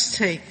 Let's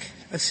take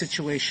a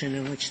situation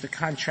in which the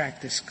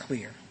contract is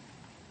clear.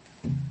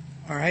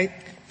 All right?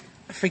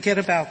 Forget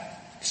about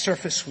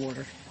surface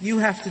water. You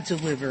have to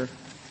deliver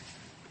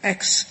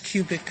X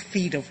cubic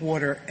feet of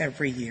water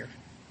every year.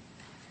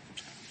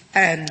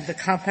 And the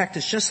compact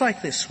is just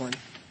like this one.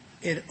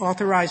 It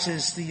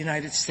authorizes the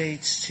United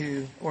States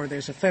or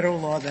there's a federal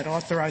law that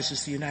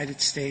authorizes the United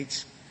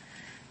States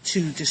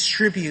to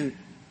distribute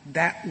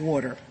that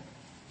water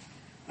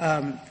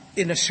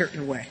in a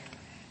certain way.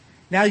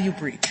 Now you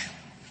breach.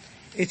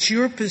 It's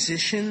your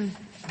position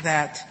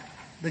that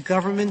the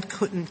government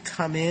couldn't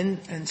come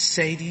in and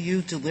say to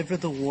you, deliver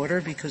the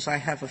water because I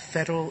have a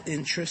federal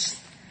interest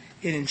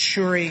in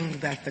ensuring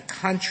that the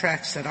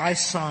contracts that I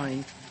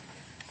signed,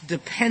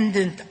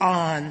 dependent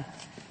on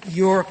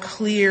your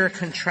clear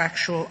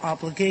contractual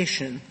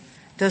obligation,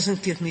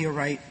 doesn't give me a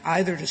right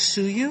either to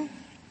sue you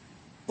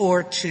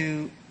or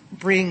to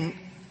bring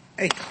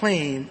a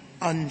claim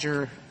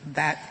under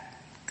that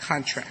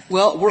contract.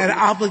 Well, that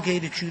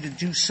obligated you to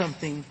do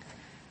something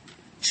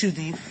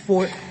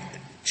for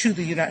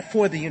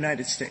the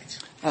United States.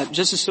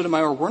 Justice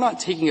Sotomayor, we're not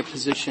taking a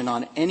position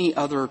on any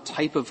other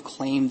type of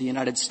claim the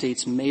United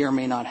States may or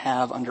may not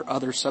have under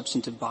other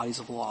substantive bodies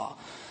of law,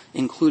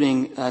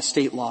 including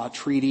state law,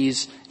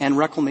 treaties, and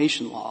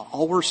reclamation law.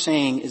 All we're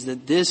saying is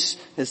that this,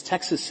 as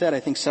Texas said,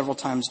 I think several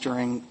times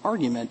during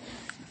argument,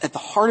 at the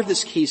heart of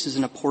this case is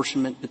an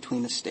apportionment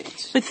between the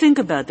states. But think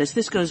about this.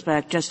 This goes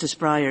back, Justice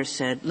Breyer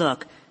said,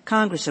 look,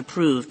 Congress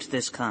approved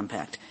this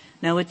compact.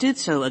 Now, it did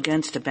so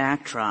against a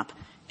backdrop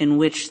in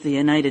which the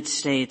United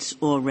States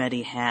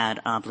already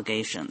had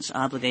obligations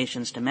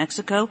to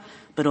Mexico,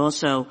 but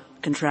also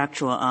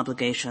contractual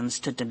obligations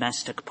to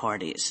domestic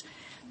parties.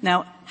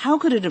 Now, how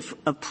could it have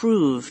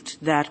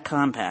approved that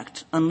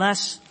compact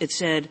unless it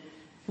said,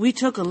 we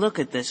took a look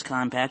at this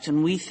compact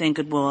and we think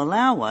it will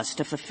allow us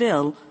to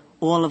fulfill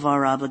all of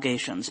our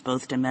obligations,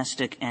 both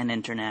domestic and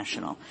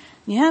international?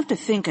 You have to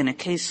think in a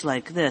case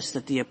like this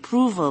that the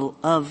approval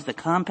of the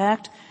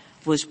compact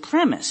was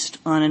premised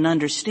on an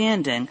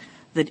understanding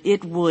that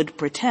it would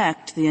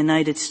protect the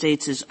United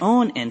States'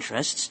 own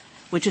interests,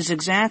 which is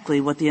exactly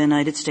what the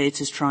United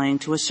States is trying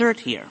to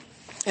assert here.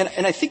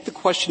 And I think the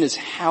question is,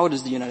 how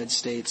does the United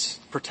States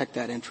protect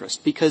that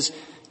interest? Because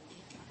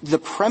the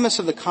premise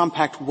of the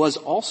compact was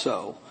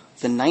also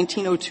the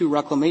 1902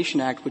 Reclamation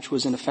Act, which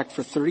was in effect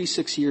for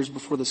 36 years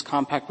before this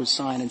compact was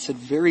signed, and said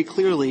very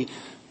clearly,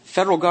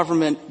 federal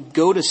government,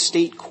 go to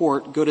state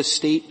court, go to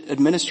state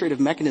administrative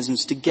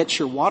mechanisms to get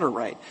your water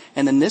right.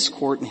 And then this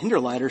court in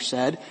Hinderleiter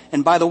said,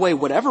 and by the way,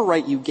 whatever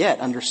right you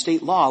get under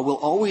state law will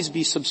always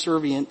be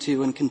subservient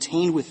to and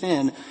contained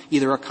within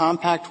either a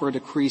compact or a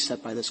decree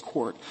set by this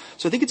court.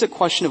 So I think it's a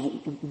question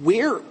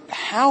of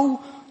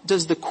how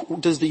does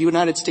the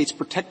United States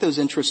protect those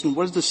interests, and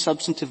what is the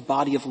substantive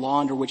body of law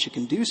under which it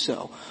can do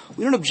so?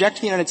 We don't object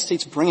to the United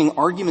States bringing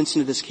arguments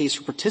into this case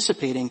or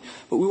participating,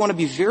 but we want to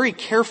be very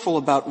careful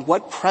about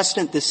what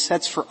precedent this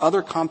sets for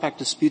other compact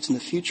disputes in the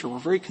future. We're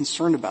very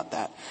concerned about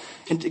that.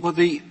 Well,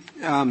 the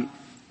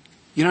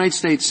United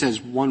States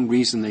says one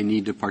reason they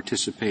need to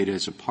participate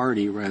as a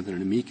party rather than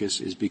an amicus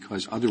is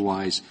because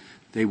otherwise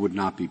they would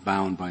not be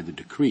bound by the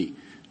decree.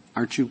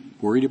 Aren't you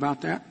worried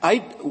about that?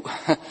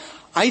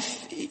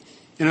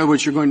 In other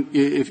words,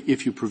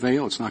 if you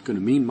prevail, it's not going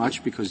to mean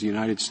much because the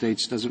United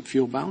States doesn't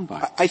feel bound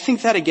by it. I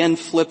think that again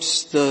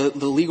flips the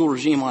legal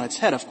regime on its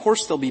head. Of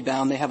course they'll be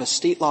bound. They have a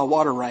state law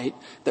water right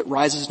that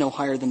rises no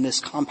higher than this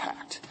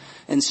compact.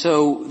 And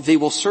so they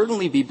will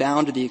certainly be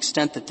bound to the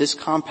extent that this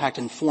compact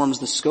informs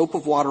the scope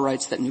of water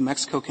rights that New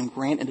Mexico can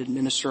grant and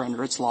administer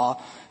under its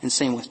law, and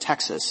same with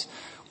Texas.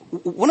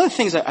 One of the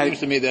things that seems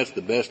to me that's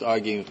the best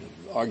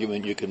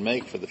argument you can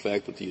make for the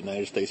fact that the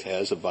United States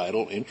has a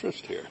vital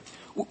interest here.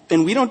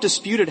 And we don't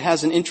dispute it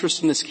has an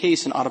interest in this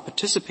case and ought to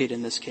participate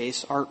in this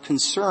case. Our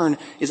concern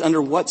is under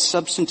what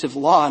substantive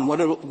law and what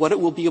it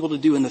will be able to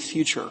do in the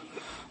future.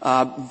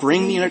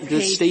 Bring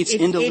the states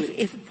into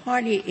if a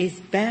party is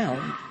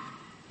bound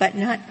but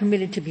not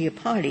permitted to be a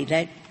party,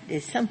 that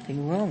is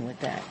something wrong with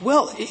that.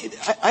 Well,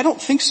 I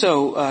don't think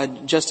so,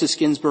 Justice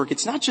Ginsburg.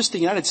 It's not just the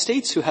United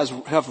States who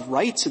have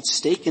rights at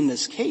stake in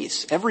this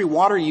case. Every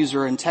water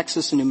user in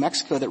Texas and New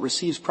Mexico that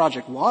receives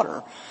Project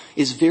Water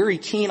is very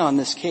keen on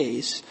this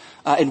case,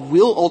 and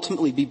will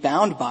ultimately be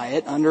bound by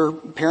it under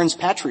parens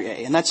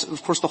patriae. And that's,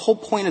 of course, the whole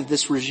point of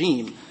this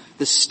regime.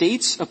 The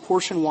states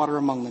apportion water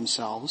among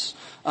themselves.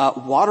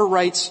 Water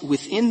rights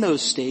within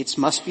those states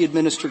must be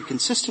administered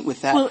consistent with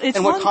that. Well,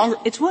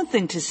 it's one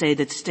thing to say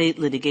that state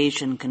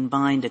litigation can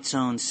bind its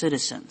own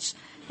citizens.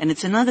 And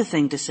it's another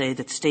thing to say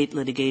that state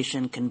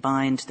litigation can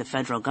bind the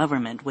federal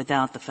government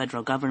without the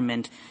federal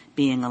government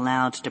being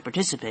allowed to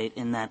participate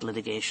in that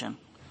litigation.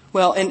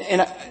 Well,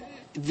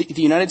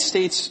 the United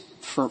States,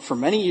 for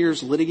many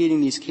years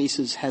litigating these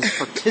cases, has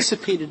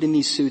participated in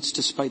these suits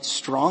despite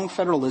strong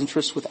federal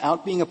interests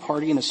without being a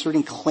party and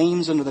asserting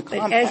claims under the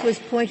compact. But as was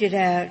pointed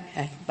out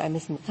by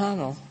Ms.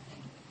 McConnell,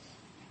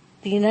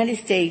 the United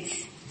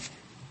States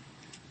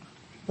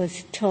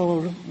was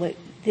told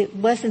it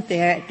wasn't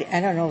there. I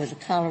don't know if it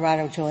was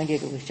Colorado joined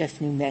it or it was just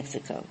New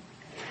Mexico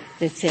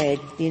that said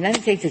the United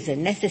States is a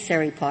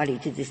necessary party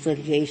to this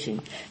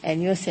litigation.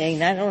 And you're saying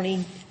not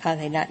only are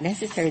they not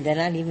necessary, they're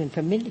not even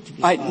permitted to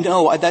be parties.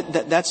 No,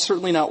 that's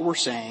certainly not what we're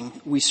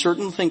saying. We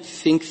certainly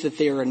think that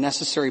they are a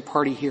necessary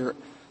party here,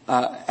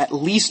 at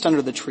least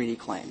under the treaty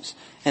claims.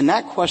 And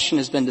that question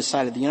has been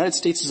decided. The United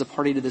States is a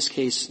party to this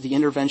case. The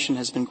intervention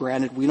has been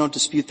granted. We don't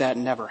dispute that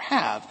and never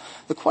have.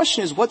 The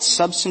question is, what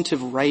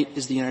substantive right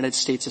is the United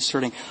States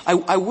asserting?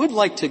 I would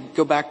like to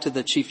go back to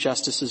the Chief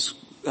Justice's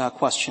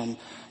question,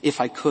 if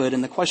I could,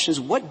 and the question is,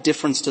 what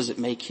difference does it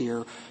make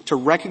here to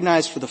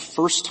recognize for the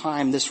first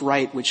time this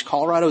right, which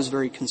Colorado is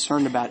very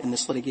concerned about in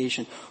this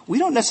litigation? We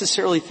don't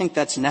necessarily think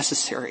that's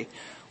necessary.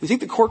 We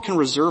think the Court can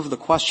reserve the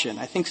question.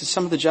 I think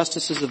some of the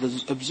justices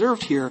have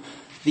observed here,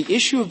 the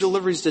issue of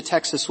deliveries to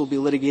Texas will be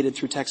litigated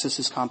through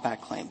Texas's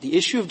compact claim. The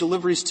issue of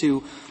deliveries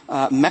to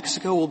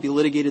Mexico will be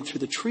litigated through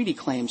the treaty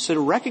claim. So to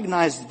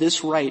recognize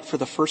this right for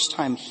the first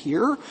time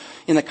here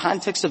in the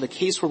context of a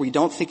case where we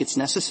don't think it's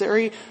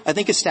necessary, I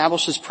think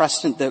establishes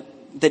precedent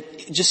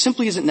that just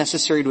simply isn't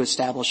necessary to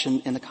establish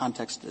in the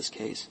context of this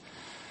case.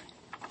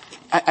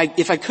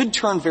 If I could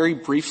turn very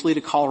briefly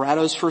to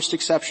Colorado's first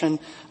exception,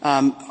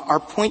 our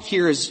point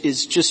here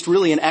is just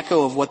really an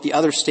echo of what the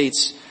other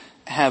states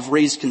have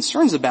raised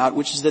concerns about,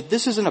 which is that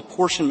this is an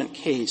apportionment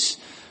case.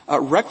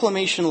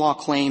 Reclamation law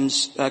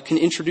claims can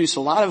introduce a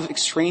lot of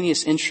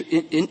extraneous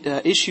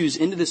issues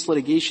into this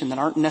litigation that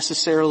aren't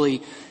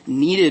necessarily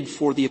needed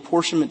for the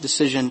apportionment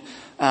decision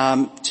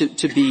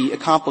to be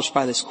accomplished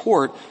by this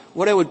court.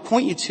 What I would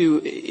point you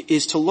to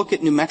is to look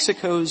at New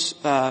Mexico's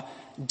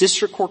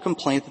district court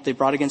complaint that they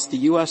brought against the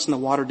U.S. and the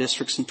water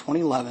districts in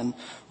 2011,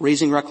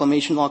 raising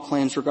reclamation law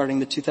claims regarding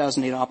the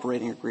 2008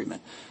 operating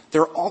agreement.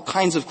 There are all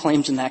kinds of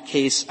claims in that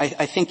case.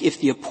 I think if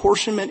the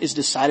apportionment is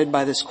decided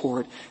by this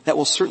court, that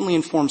will certainly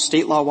inform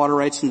state law water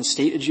rights in the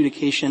state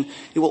adjudication.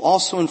 It will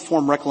also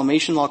inform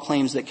reclamation law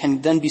claims that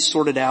can then be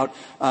sorted out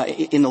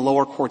in the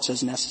lower courts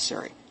as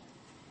necessary.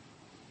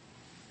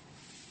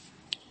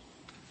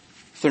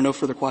 If there are no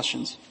further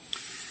questions.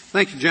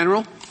 Thank you,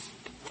 General.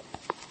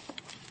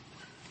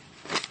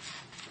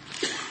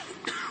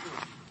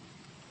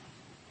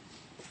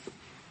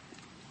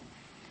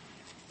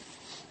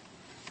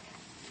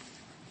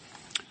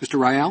 Mr.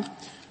 Rial.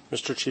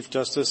 Mr. Chief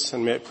Justice,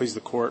 and may it please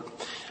the Court.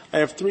 I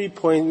have three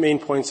main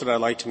points that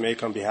I'd like to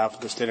make on behalf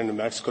of the state of New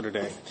Mexico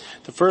today.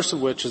 The first of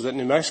which is that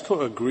New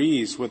Mexico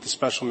agrees with the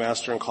special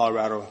master in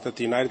Colorado that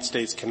the United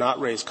States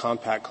cannot raise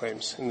compact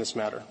claims in this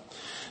matter.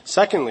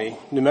 Secondly,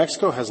 New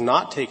Mexico has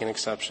not taken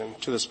exception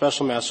to the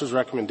special master's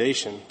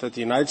recommendation that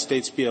the United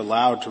States be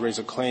allowed to raise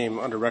a claim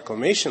under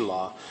reclamation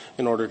law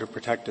in order to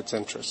protect its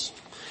interests.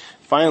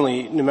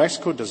 Finally, New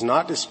Mexico does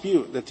not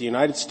dispute that the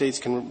United States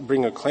can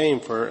bring a claim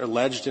for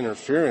alleged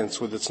interference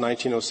with its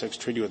 1906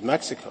 treaty with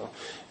Mexico.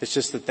 It's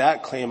just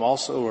that claim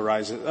also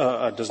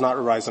does not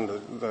arise under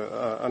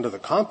the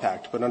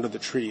compact, but under the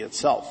treaty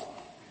itself.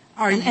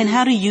 And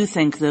how do you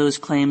think those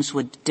claims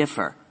would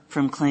differ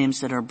from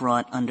claims that are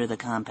brought under the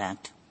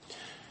compact?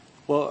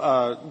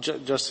 Well,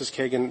 Justice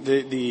Kagan,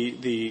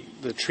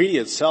 the treaty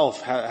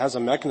itself has a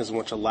mechanism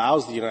which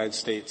allows the United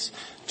States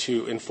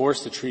to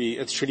enforce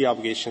its treaty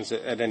obligations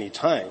at any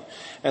time.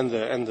 And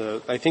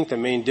I think the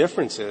main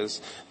difference is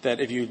that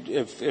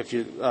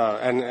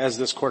and as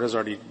this court has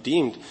already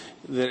deemed,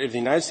 that if the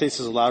United States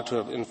is allowed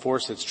to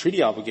enforce its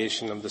treaty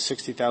obligation of the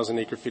 60,000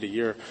 acre feet a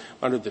year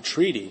under the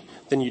treaty,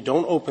 then you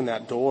don't open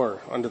that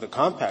door under the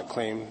compact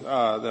claim,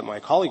 that my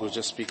colleague was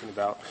just speaking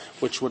about,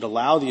 which would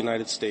allow the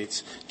United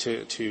States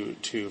to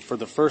for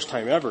the first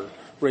time ever,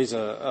 raise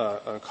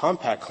a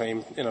compact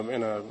claim in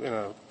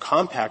a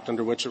compact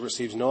under which it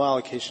receives no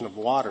allocation of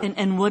water.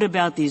 And what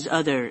about these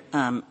other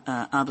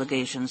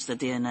obligations that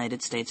the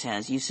United States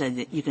has? You said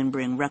that you can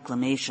bring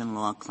reclamation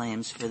law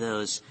claims for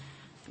those.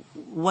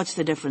 What's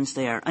the difference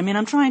there? I mean,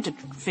 I'm trying to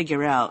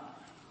figure out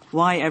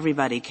why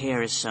everybody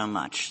cares so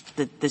much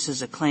that this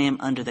is a claim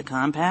under the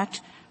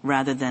compact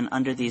rather than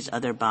under these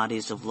other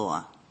bodies of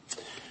law.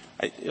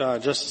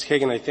 Justice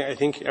Kagan, I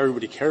think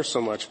everybody cares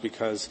so much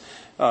because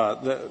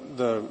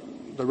the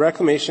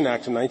Reclamation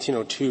Act of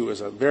 1902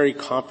 is a very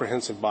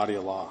comprehensive body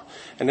of law,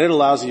 and it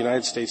allows the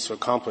United States to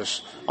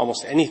accomplish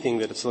almost anything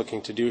that it's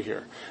looking to do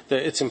here.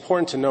 It's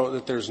important to note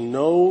that there's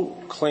no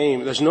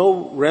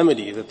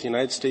remedy that the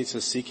United States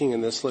is seeking in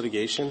this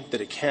litigation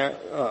that it can't,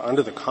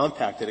 under the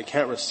compact, that it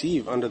can't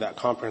receive under that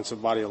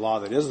comprehensive body of law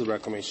that is the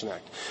Reclamation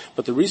Act.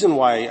 But the reason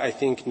why I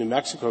think New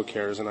Mexico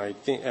cares, and I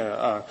think,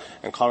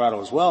 and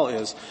Colorado as well,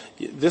 is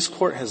this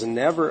court has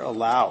never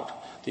allowed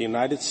the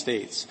United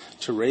States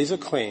to raise a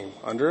claim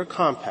under a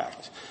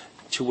compact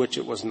to which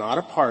it was not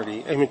a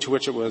party, to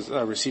which it was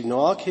received no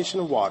allocation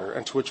of water,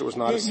 and to which it was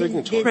not a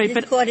signatory.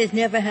 This court has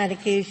never had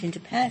occasion to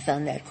pass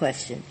on that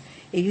question.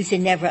 It used to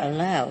never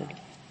allowed.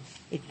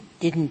 It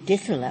didn't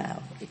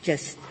disallow. It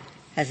just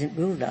hasn't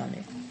ruled on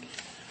it.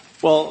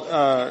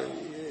 Well,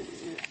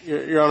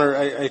 Your Honor,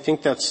 I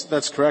think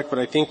that's correct, but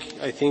I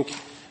think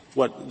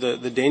what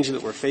the danger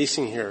that we're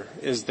facing here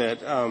is that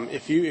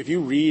if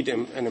you read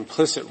an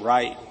implicit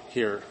right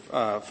here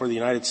for the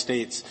United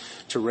States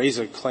to raise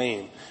a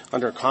claim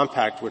under a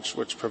compact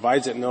which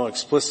provides it no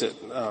explicit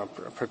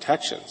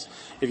protections,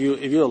 if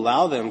you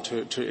allow them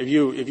if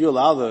you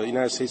allow the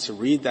United States to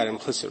read that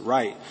implicit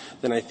right,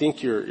 then I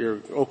think you're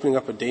opening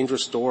up a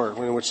dangerous door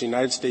in which the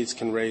United States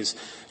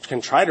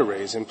can try to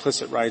raise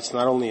implicit rights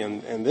not only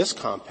in this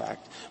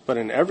compact but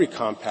in every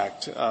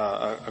compact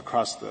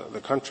across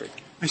the country.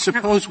 I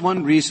suppose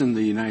one reason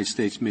the United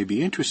States may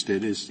be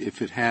interested is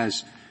if it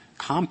has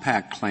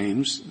compact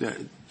claims that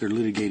they're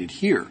litigated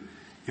here.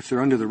 If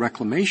they're under the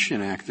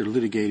Reclamation Act, they're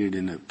litigated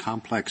in a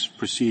complex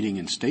proceeding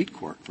in state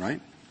court,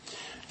 right?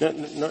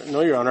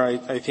 No, Your Honor.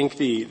 I think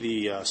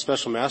the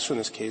special master in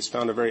this case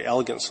found a very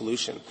elegant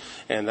solution,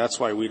 and that's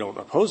why we don't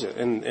oppose it,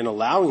 in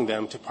allowing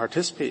them to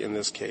participate in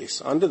this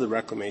case under the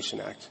Reclamation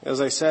Act.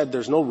 As I said,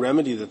 there's no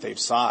remedy that they've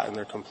sought in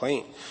their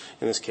complaint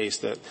in this case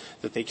that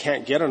they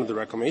can't get under the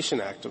Reclamation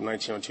Act of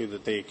 1902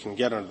 that they can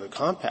get under the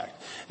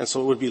compact. And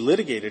so it would be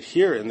litigated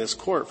here in this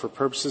court for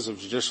purposes of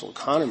judicial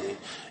economy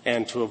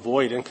and to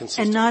avoid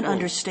inconsistent And not rules.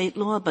 under state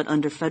law, but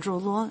under federal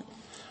law?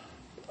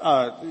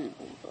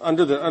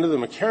 Under the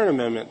McCarran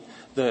Amendment,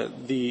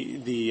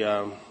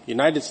 the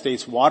United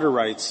States water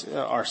rights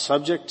are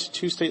subject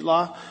to state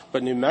law,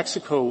 but New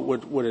Mexico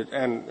would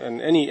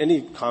and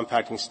any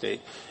compacting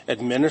state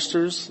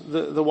administers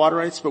the water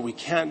rights, but we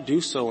can't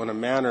do so in a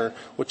manner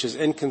which is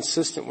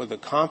inconsistent with the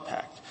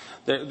compact.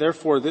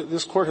 Therefore,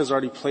 this court has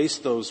already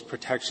placed those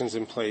protections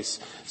in place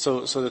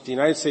so that the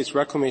United States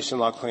reclamation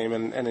law claim,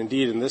 and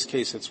indeed in this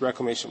case its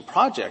reclamation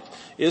project,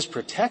 is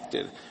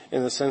protected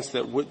in the sense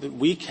that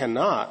we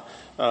cannot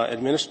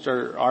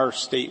administer our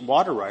state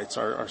water rights,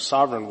 our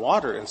sovereign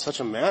water, in such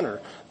a manner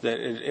that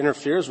it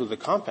interferes with the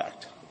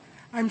compact.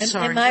 I'm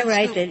sorry. Am I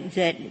right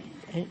that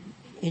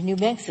in New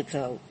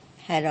Mexico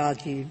had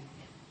argued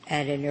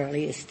at an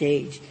earlier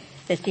stage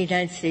that the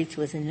United States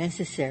was a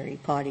necessary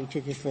party to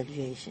this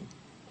litigation?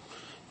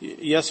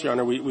 Yes, Your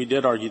Honor, we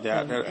did argue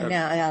that.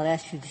 Now I'll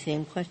ask you the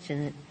same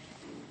question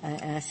that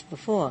I asked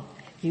before.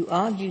 You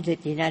argued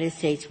that the United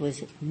States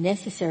was a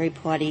necessary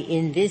party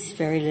in this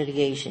very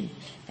litigation,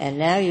 and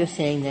now you're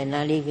saying they're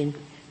not even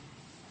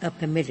a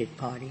permitted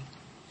party.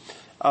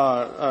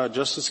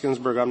 Justice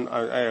Ginsburg,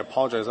 I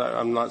apologize.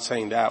 I'm not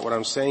saying that. What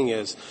I'm saying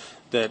is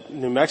that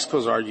New Mexico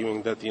is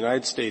arguing that the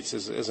United States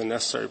is a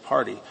necessary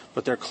party,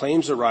 but their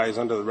claims arise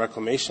under the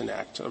Reclamation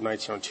Act of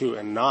 1902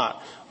 and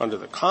not under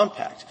the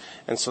compact.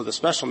 And so the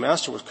special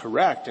master was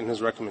correct in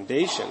his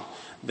recommendation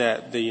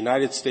that the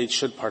United States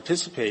should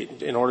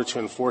participate in order to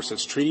enforce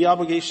its treaty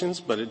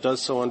obligations, but it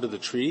does so under the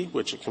treaty,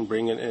 which it can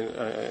bring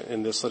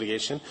in this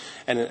litigation.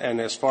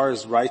 And as far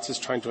as rights is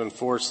trying to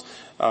enforce,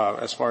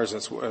 as far as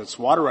its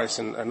water rights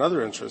and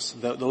other interests,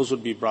 those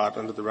would be brought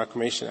under the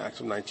Reclamation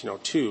Act of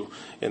 1902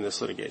 in this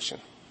litigation.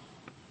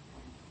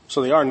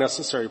 So they are a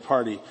necessary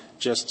party,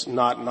 just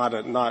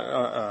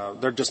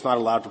they're just not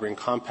allowed to bring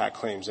compact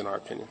claims, in our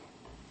opinion.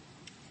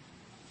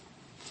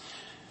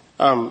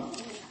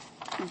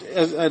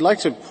 I'd like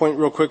to point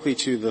real quickly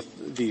to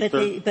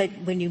But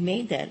when you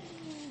made that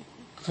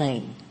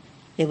claim,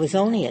 there was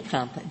only a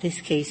compact. This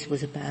case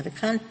was about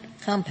a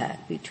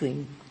compact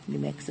between New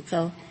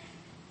Mexico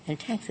and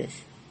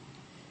Texas.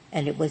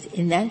 And it was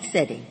in that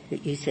setting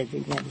that you said the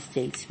United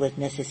States was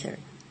necessary.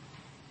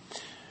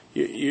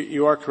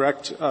 You are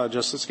correct,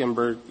 Justice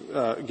Ginsburg.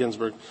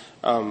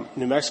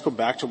 New Mexico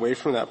backed away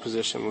from that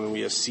position when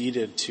we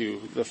acceded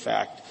to the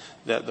fact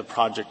that the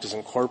project is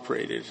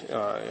incorporated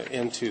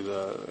into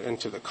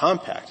the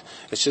compact.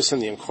 It's just in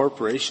the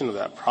incorporation of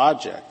that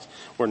project,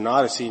 we're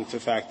not acceding to the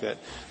fact that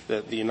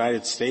the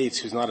United States,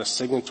 who's not a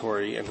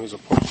signatory and who's a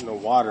portion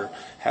of water,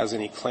 has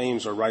any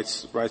claims or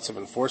rights of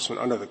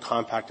enforcement under the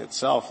compact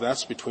itself.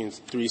 That's between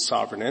three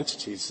sovereign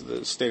entities: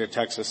 the state of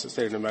Texas, the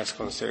state of New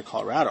Mexico, and the state of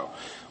Colorado.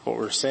 What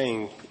we're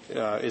saying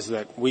is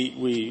that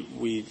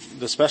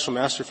the special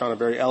master found a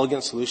very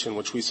elegant solution,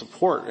 which we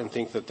support and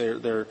think that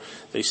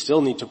they still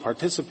need to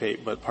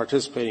participate, but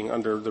participating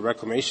under the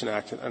Reclamation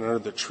Act and under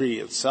the treaty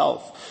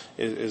itself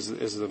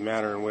is the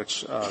manner in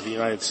which the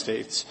United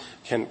States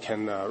can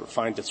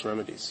find its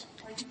remedies.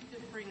 Are you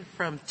differing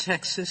from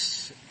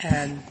Texas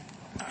and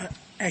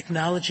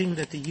acknowledging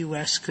that the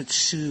U.S. could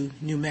sue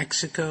New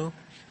Mexico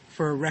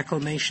for a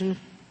reclamation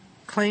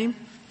claim?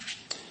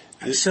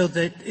 So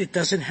that it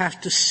doesn't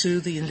have to sue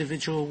the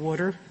individual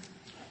water?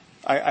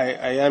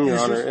 I am, Your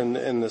Honor,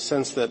 in the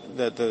sense that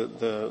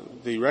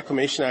the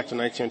Reclamation Act of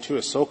 1902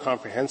 is so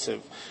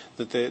comprehensive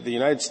that the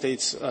United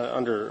States,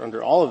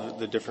 under all of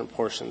the different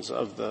portions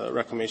of the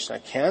Reclamation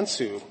Act, can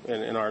sue,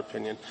 in our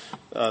opinion,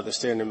 the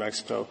state of New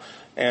Mexico.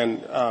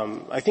 And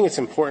I think it's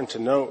important to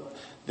note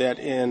that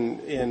in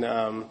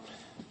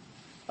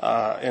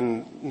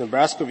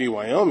Nebraska v.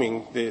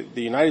 Wyoming,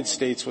 the United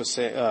States was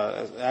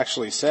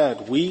actually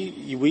said,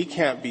 we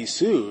can't be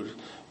sued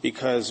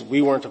because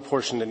we weren't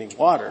apportioned any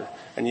water.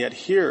 And yet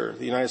here,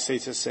 the United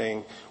States is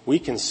saying we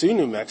can sue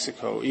New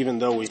Mexico even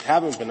though we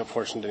haven't been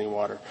apportioned any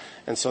water.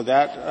 And so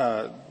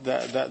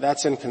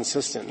that's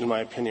inconsistent, in my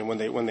opinion.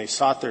 When they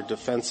sought their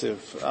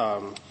defensive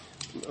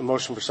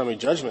motion for summary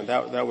judgment,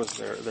 that was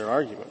their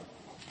argument.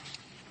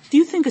 Do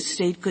you think a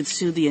state could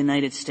sue the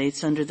United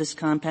States under this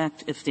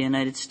compact if the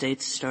United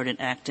States started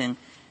acting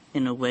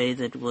in a way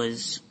that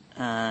was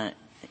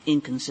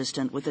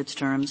inconsistent with its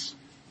terms?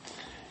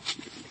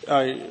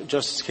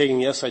 Justice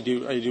Kagan, yes, I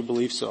do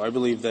believe so. I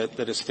believe that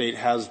a state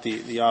has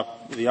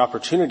the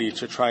opportunity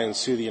to try and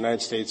sue the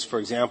United States. For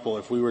example,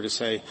 if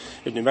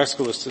New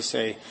Mexico was to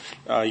say,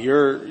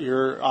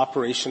 your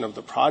operation of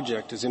the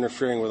project is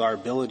interfering with our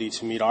ability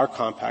to meet our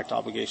compact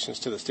obligations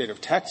to the state of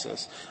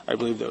Texas, I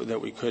believe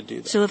that we could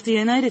do that. So if the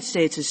United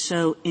States is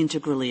so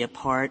integrally a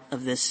part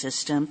of this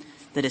system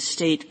that a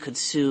state could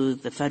sue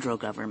the federal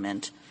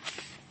government,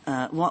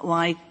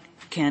 why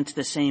can't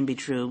the same be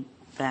true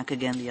back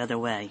again the other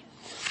way?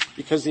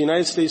 Because the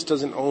United States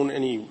doesn't own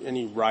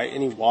any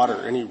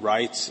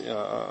rights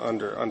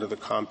under the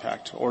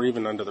compact or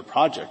even under the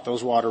project.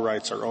 Those water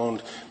rights are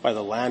owned by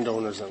the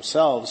landowners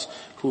themselves,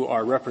 who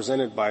are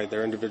represented by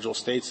their individual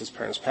states as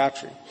parents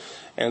patri.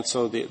 And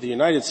so the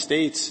United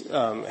States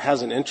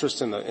has an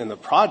interest in the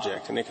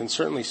project, and it can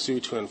certainly sue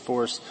to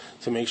enforce,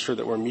 to make sure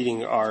that we're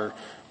meeting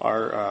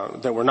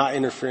that we're not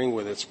interfering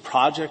with its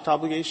project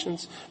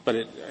obligations, but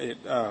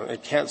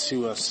it can't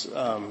sue us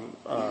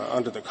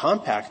under the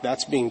compact.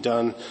 That's being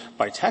done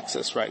by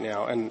Texas right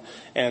now, and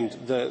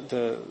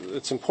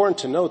it's important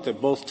to note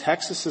that both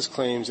Texas's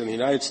claims and the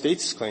United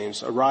States'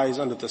 claims arise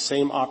under the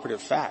same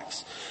operative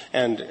facts,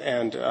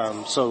 and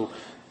so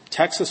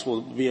Texas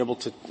will be able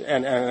to,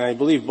 and I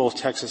believe both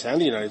Texas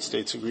and the United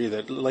States agree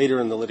that later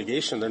in the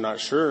litigation they're not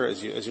sure,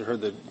 as you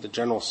heard the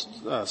general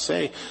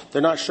say,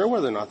 they're not sure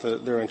whether or not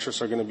their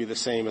interests are going to be the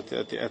same at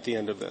the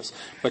end of this.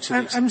 But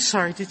I'm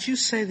sorry, did you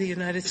say the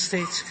United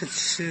States could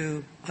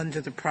sue under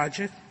the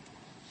project?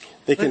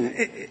 They can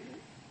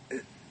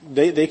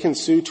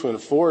sue to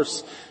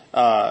enforce.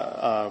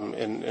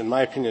 In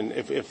my opinion,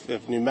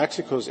 if New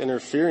Mexico is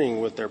interfering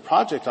with their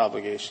project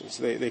obligations,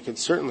 they could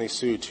certainly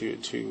sue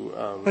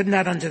to. But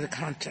not under the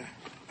compact.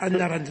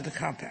 Not under the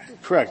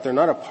compact. Correct. They're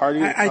not a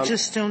party. I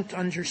just don't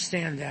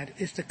understand that.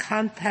 If the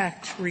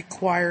compact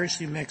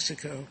requires New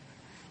Mexico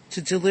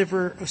to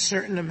deliver a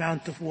certain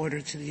amount of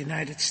water to the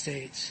United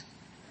States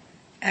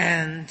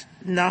and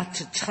not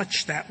to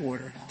touch that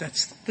water,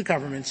 that's the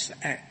government's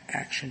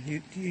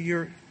action.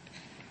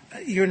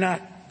 You're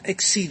not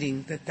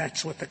exceeding that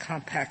that's what the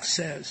compact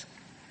says.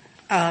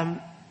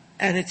 And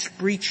it's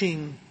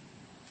breaching,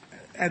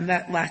 and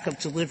that lack of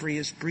delivery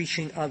is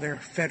breaching other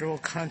federal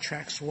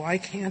contracts. Why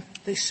can't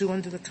they sue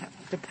under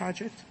the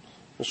project?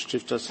 Mr.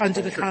 Chief Justice.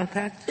 Under the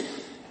compact?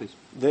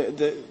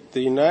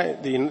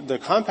 The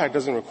compact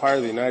doesn't require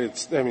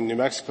New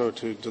Mexico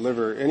to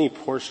deliver any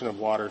portion of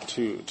water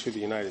to the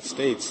United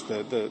States.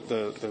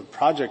 The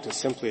project is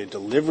simply a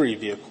delivery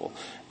vehicle.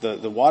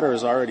 The water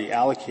is already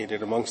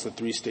allocated amongst the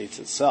three states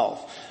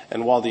itself.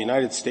 And while the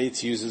United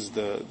States uses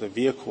the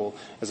vehicle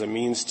as a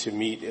means to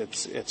meet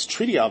its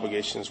treaty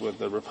obligations with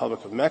the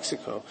Republic of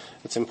Mexico,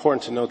 it's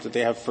important to note that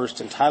they have first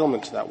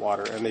entitlement to that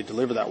water, and they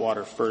deliver that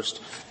water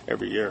first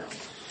every year.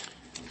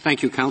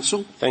 Thank you,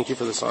 counsel. Thank you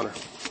for this honor.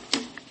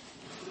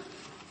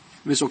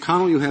 Ms.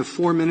 O'Connell, you have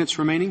 4 minutes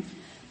remaining.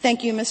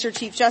 Thank you, Mr.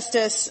 Chief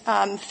Justice.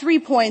 3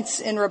 points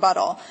in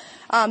rebuttal.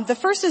 The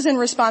first is in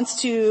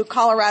response to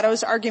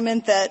Colorado's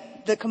argument that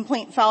the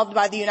complaint filed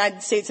by the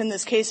United States in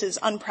this case is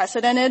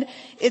unprecedented.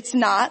 It's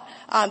not.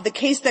 The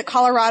case that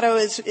Colorado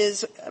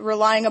is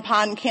relying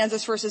upon,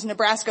 Kansas versus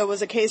Nebraska,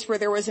 was a case where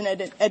there was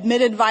an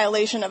admitted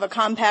violation of a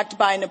compact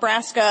by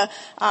Nebraska.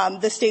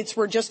 The states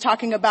were just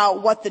talking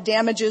about what the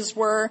damages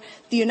were.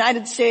 The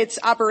United States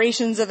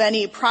operations of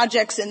any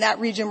projects in that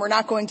region were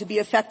not going to be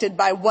affected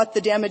by what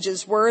the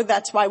damages were.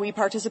 That's why we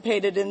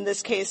participated in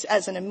this case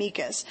as an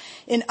amicus.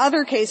 In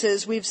other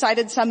cases, we've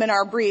cited some in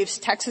our briefs,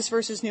 Texas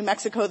versus New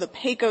Mexico, the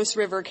Pecos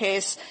River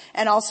case,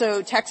 and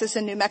also Texas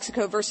and New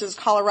Mexico versus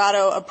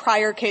Colorado, a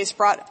prior case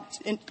brought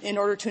in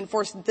order to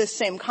enforce this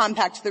same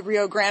compact, the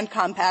Rio Grande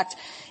Compact.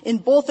 In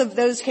both of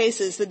those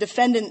cases, the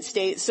defendant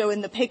state, so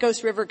in the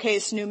Pecos River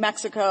case, New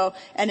Mexico,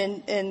 and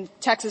in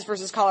Texas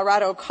versus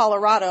Colorado,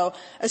 Colorado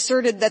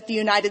asserted that the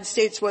United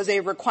States was a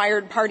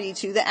required party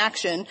to the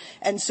action.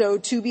 And so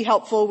to be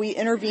helpful, we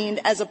intervened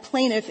as a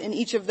plaintiff in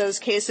each of those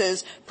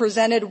cases,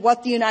 presented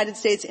what the United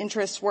States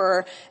interests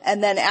were,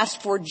 and then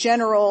asked for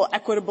general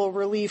equitable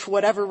relief,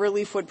 whatever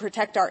relief would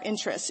protect our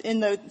interests. In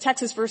the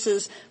Texas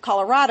versus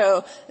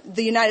Colorado,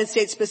 the United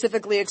States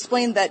specifically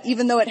explained that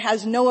even though it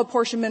has no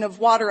apportionment of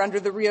water under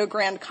the Rio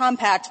Grande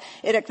Compact,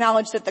 it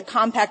acknowledged that the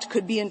compact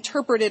could be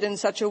interpreted in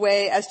such a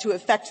way as to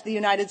affect the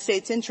United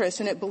States interests,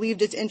 and it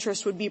believed its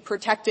interests would be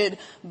protected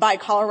by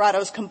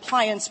Colorado's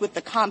compliance with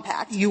the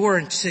compact. You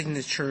weren't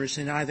signatures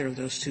in either of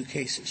those two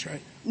cases,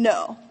 right?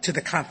 No. To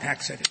the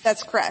compact setting.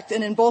 That's correct.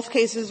 And in both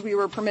cases, we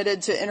were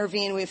permitted to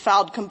intervene. We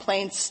filed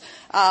complaints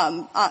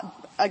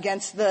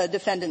against the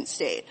defendant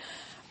state.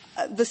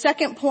 The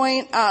second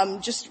point,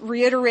 just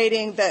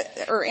reiterating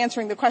that, or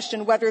answering the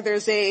question whether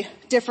there's a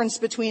difference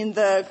between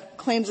the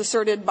claims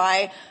asserted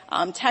by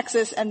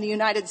Texas and the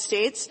United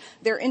States.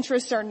 Their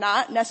interests are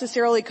not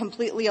necessarily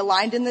completely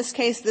aligned in this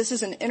case. This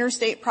is an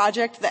interstate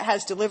project that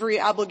has delivery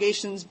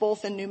obligations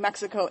both in New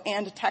Mexico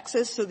and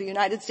Texas, so the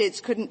United States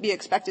couldn't be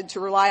expected to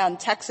rely on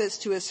Texas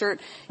to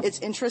assert its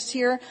interests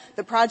here.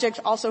 The project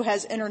also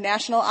has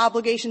international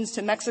obligations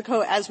to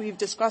Mexico, as we've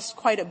discussed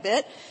quite a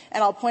bit,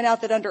 and I'll point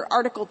out that under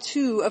Article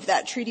 2 of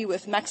that treaty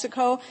with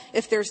Mexico,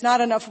 if there's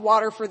not enough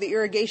water for the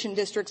irrigation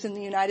districts in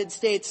the United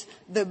States,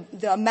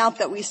 the amount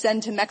that we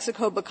send to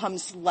Mexico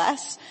becomes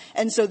less.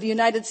 And so the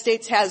United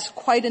States has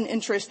quite an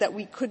interest that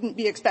we couldn't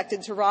be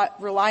expected to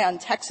rely on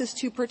Texas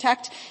to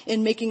protect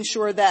in making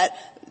sure that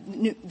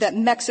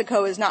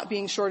Mexico is not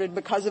being shorted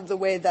because of the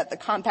way that the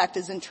compact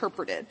is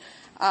interpreted.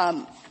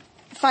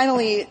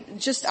 Finally,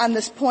 just on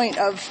this point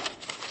of,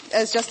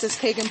 as Justice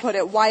Kagan put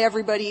it, why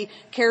everybody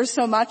cares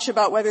so much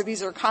about whether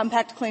these are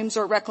compact claims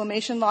or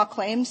reclamation law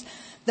claims.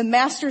 The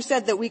master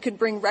said that we could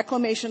bring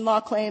reclamation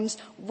law claims.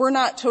 We're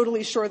not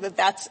totally sure that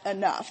that's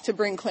enough to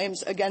bring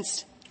claims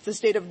against the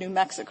state of New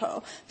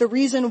Mexico. The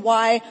reason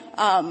why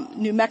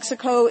New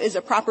Mexico is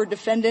a proper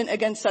defendant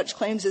against such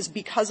claims is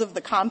because of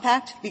the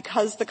compact,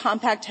 because the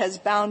compact has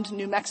bound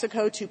New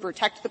Mexico to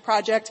protect the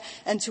project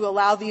and to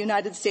allow the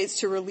United States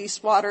to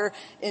release water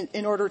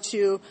in order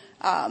to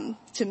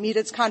meet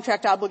its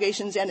contract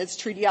obligations and its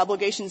treaty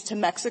obligations to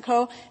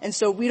Mexico. And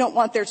so we don't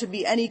want there to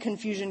be any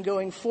confusion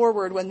going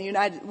forward when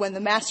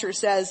the master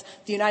says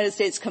the United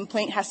States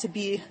complaint has to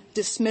be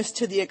dismissed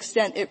to the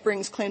extent it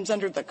brings claims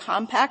under the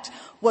compact,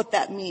 what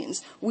that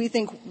means. We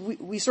think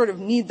we sort of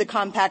need the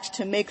compact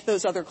to make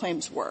those other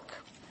claims work.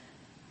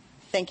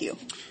 Thank you.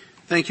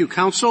 Thank you,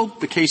 counsel.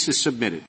 The case is submitted.